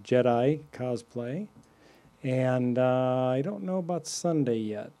my Jedi cosplay. And I don't know about Sunday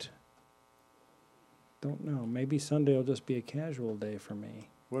yet. Don't know. Maybe Sunday will just be a casual day for me.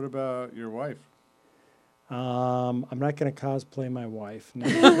 What about your wife? I'm not going to cosplay my wife. No.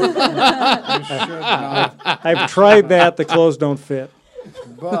 You should not. I've tried that. The clothes don't fit.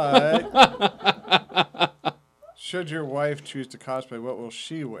 But should your wife choose to cosplay, what will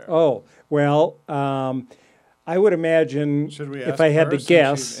she wear? Oh, well, I would imagine Should we if ask I had her to since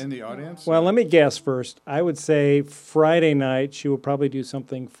guess. she's in the audience? Well, let me guess first. I would say Friday night she will probably do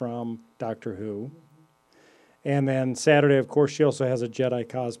something from Doctor Who. And then Saturday, of course, she also has a Jedi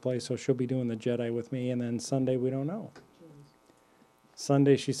cosplay, so she'll be doing the Jedi with me. And then Sunday, we don't know.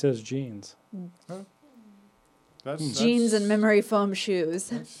 Sunday, she says jeans. Jeans and memory foam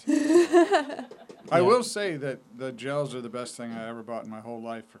shoes. I will say that the gels are the best thing I ever bought in my whole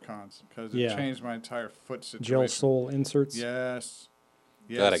life for cons because it Yeah. changed my entire foot situation. Gel sole inserts. Yes.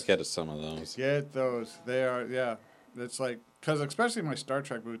 Gotta get us some of those. Get those. They are, yeah. It's like, because especially my Star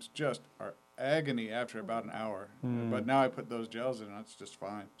Trek boots just are agony after about an hour. But now I put those gels in and it's just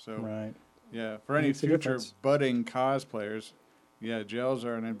fine. So, Right. yeah, for any Makes a future difference. budding cosplayers, yeah, gels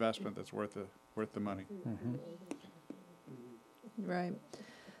are an investment that's worth the money. Right.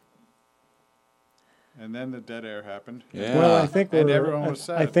 And then the dead air happened. Yeah. Well, I think And we're. everyone was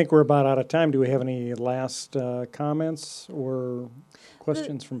I sad. think we're about out of time. Do we have any last comments or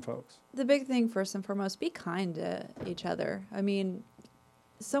questions from folks? The big thing, first and foremost, be kind to each other. I mean,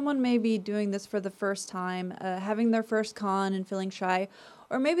 someone may be doing this for the first time, having their first con and feeling shy,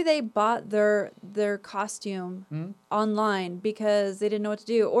 or maybe they bought their costume online because they didn't know what to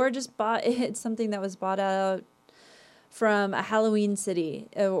do, or just bought it something that was bought out from a Halloween city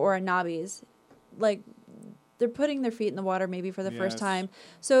or a Nobby's. Like, they're putting their feet in the water maybe for the first Yes. time.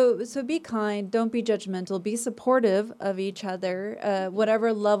 So be kind. Don't be judgmental. Be supportive of each other,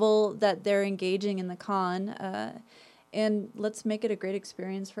 whatever level that they're engaging in the con. And let's make it a great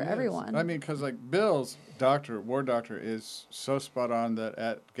experience for Yes. everyone. I mean, because like Bill's War Doctor is so spot on that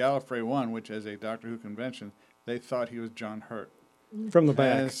at Gallifrey 1, which is a Doctor Who convention, they thought he was John Hurt. From the And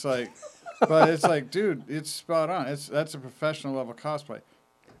back. it's like, but it's like, dude, it's spot on. That's a professional level cosplay.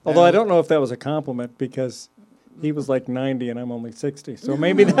 Although I don't know if that was a compliment because he was like 90 and I'm only 60. So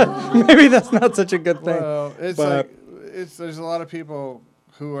maybe that's not such a good thing. Well, it's But- there's a lot of people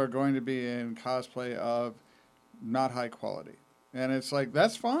who are going to be in cosplay of not high quality. And it's like,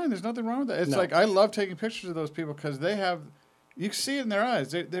 that's fine. There's nothing wrong with that. It's No. like, I love taking pictures of those people because they have, you can see it in their eyes.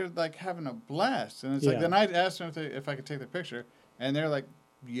 They're like having a blast. And it's like, Yeah. then I asked them if I could take the picture and they're like,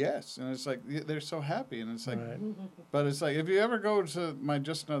 yes. And it's like, they're so happy. And it's like, Right. but it's like, if you ever go to my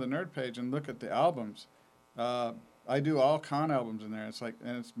Just Another Nerd page and look at the albums, I do all con albums in there. It's like,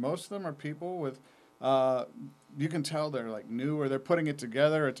 and most of them are people with, you can tell they're like new or they're putting it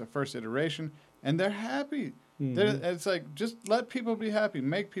together. It's a first iteration and they're happy. It's like, just let people be happy.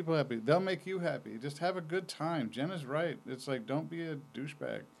 Make people happy. They'll make you happy. Just have a good time. Jenna's right. It's like, don't be a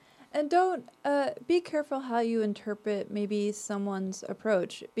douchebag. And don't be careful how you interpret maybe someone's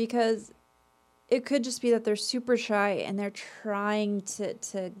approach, because it could just be that they're super shy and they're trying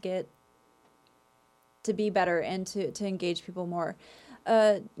to get to be better and to engage people more.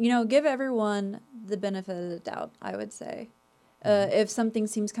 Give everyone the benefit of the doubt, I would say. If something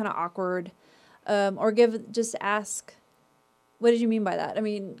seems kind of awkward, or just ask, what did you mean by that? I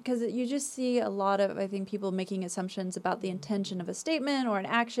mean, because you just see a lot of, I think, people making assumptions about the intention of a statement or an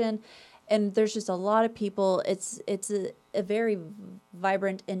action, and there's just a lot of people. It's a very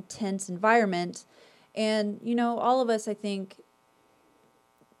vibrant, intense environment, and all of us, I think,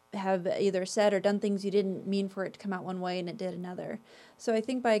 have either said or done things you didn't mean for it to come out one way and it did another. So I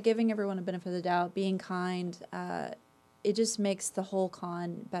think by giving everyone a benefit of the doubt, being kind, it just makes the whole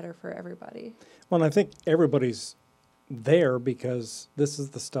con better for everybody. Well, and I think everybody's there because this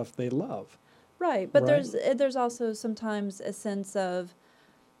is the stuff they love. Right, but Right. there's also sometimes a sense of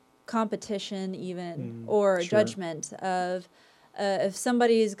competition even, or sure. judgment of if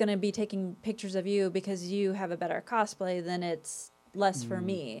somebody is going to be taking pictures of you because you have a better cosplay, then it's less for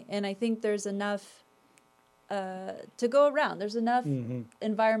me. And I think there's enough to go around. There's enough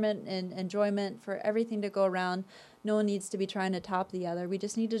environment and enjoyment for everything to go around. No one needs to be trying to top the other. We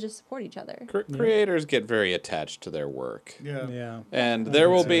just need to just support each other. Creators get very attached to their work. Yeah. Yeah. And there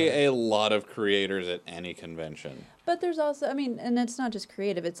will be a lot of creators at any convention. But there's also, I mean, and it's not just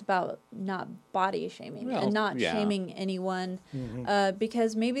creative, it's about not body shaming Well, and not yeah. shaming anyone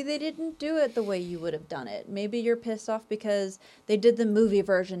because maybe they didn't do it the way you would have done it. Maybe you're pissed off because they did the movie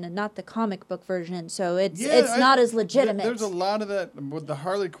version and not the comic book version, so it's not as legitimate. There's a lot of that. With the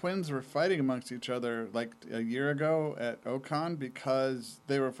Harley Quinns were fighting amongst each other like a year ago at Ocon because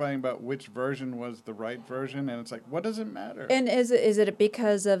they were fighting about which version was the right version, and it's like, what does it matter? And is it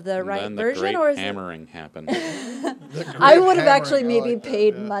because of the And right then version, the great or is hammering happened. I would have actually maybe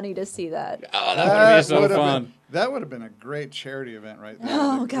paid money to see that. Oh, that would be so fun. That would have been a great charity event right there.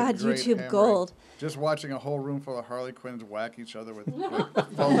 Oh, The God, great YouTube hammering. gold. Just watching a whole room full of Harley Quinns whack each other with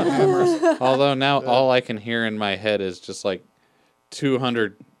foam hammers. Although now all I can hear in my head is just like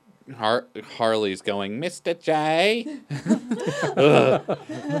 200 Harleys going, Mr. J.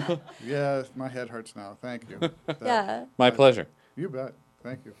 Yeah, my head hurts now. Thank you. Yeah. My pleasure. You bet.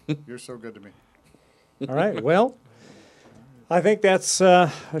 Thank you. You're so good to me. All right. Well, I think that's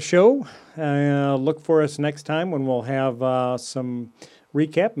a show. Look for us next time when we'll have some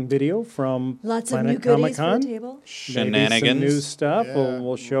recap and video from Lots of Planet new goodies for Comic-Con. the table. Maybe Shenanigans. some new stuff.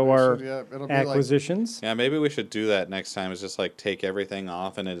 We'll show we our should, it'll be like- acquisitions. Yeah, maybe we should do that next time. Is just like take everything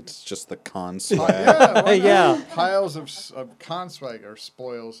off and it's just the con swag. Yeah, why not? Yeah. Piles of con swag or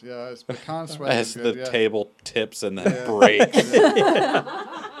spoils. Yeah, it's the con swag. As is the good, yeah. table tips and then breaks.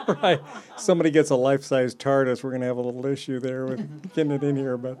 Right. Somebody gets a life-size TARDIS. We're going to have a little issue there with getting it in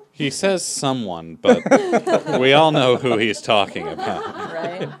here. But He says someone, but we all know who he's talking about.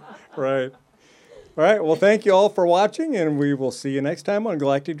 Right. right. All right. Well, thank you all for watching, and we will see you next time on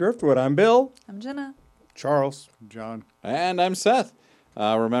Galactic Driftwood. I'm Bill. I'm Jenna. Charles. John. And I'm Seth.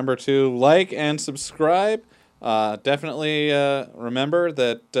 Remember to like and subscribe. Definitely remember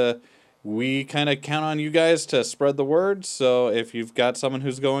that we kind of count on you guys to spread the word. So if you've got someone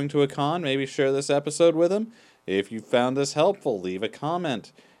who's going to a con, maybe share this episode with them. If you found this helpful, leave a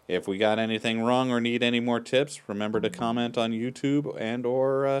comment. If we got anything wrong or need any more tips, remember to comment on YouTube and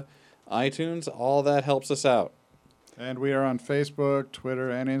or iTunes. All that helps us out. And we are on Facebook,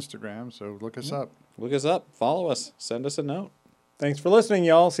 Twitter, and Instagram, so look us up. Look us up. Follow us. Send us a note. Thanks for listening,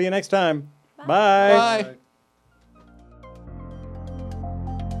 y'all. See you next time. Bye. Bye.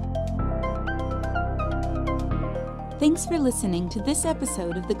 Thanks for listening to this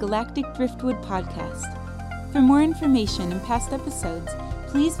episode of the Galactic Driftwood Podcast. For more information and past episodes,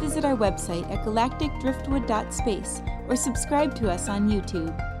 please visit our website at galacticdriftwood.space or subscribe to us on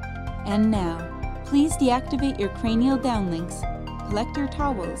YouTube. And now, please deactivate your cranial downlinks, collect your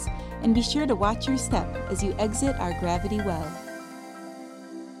towels, and be sure to watch your step as you exit our gravity well.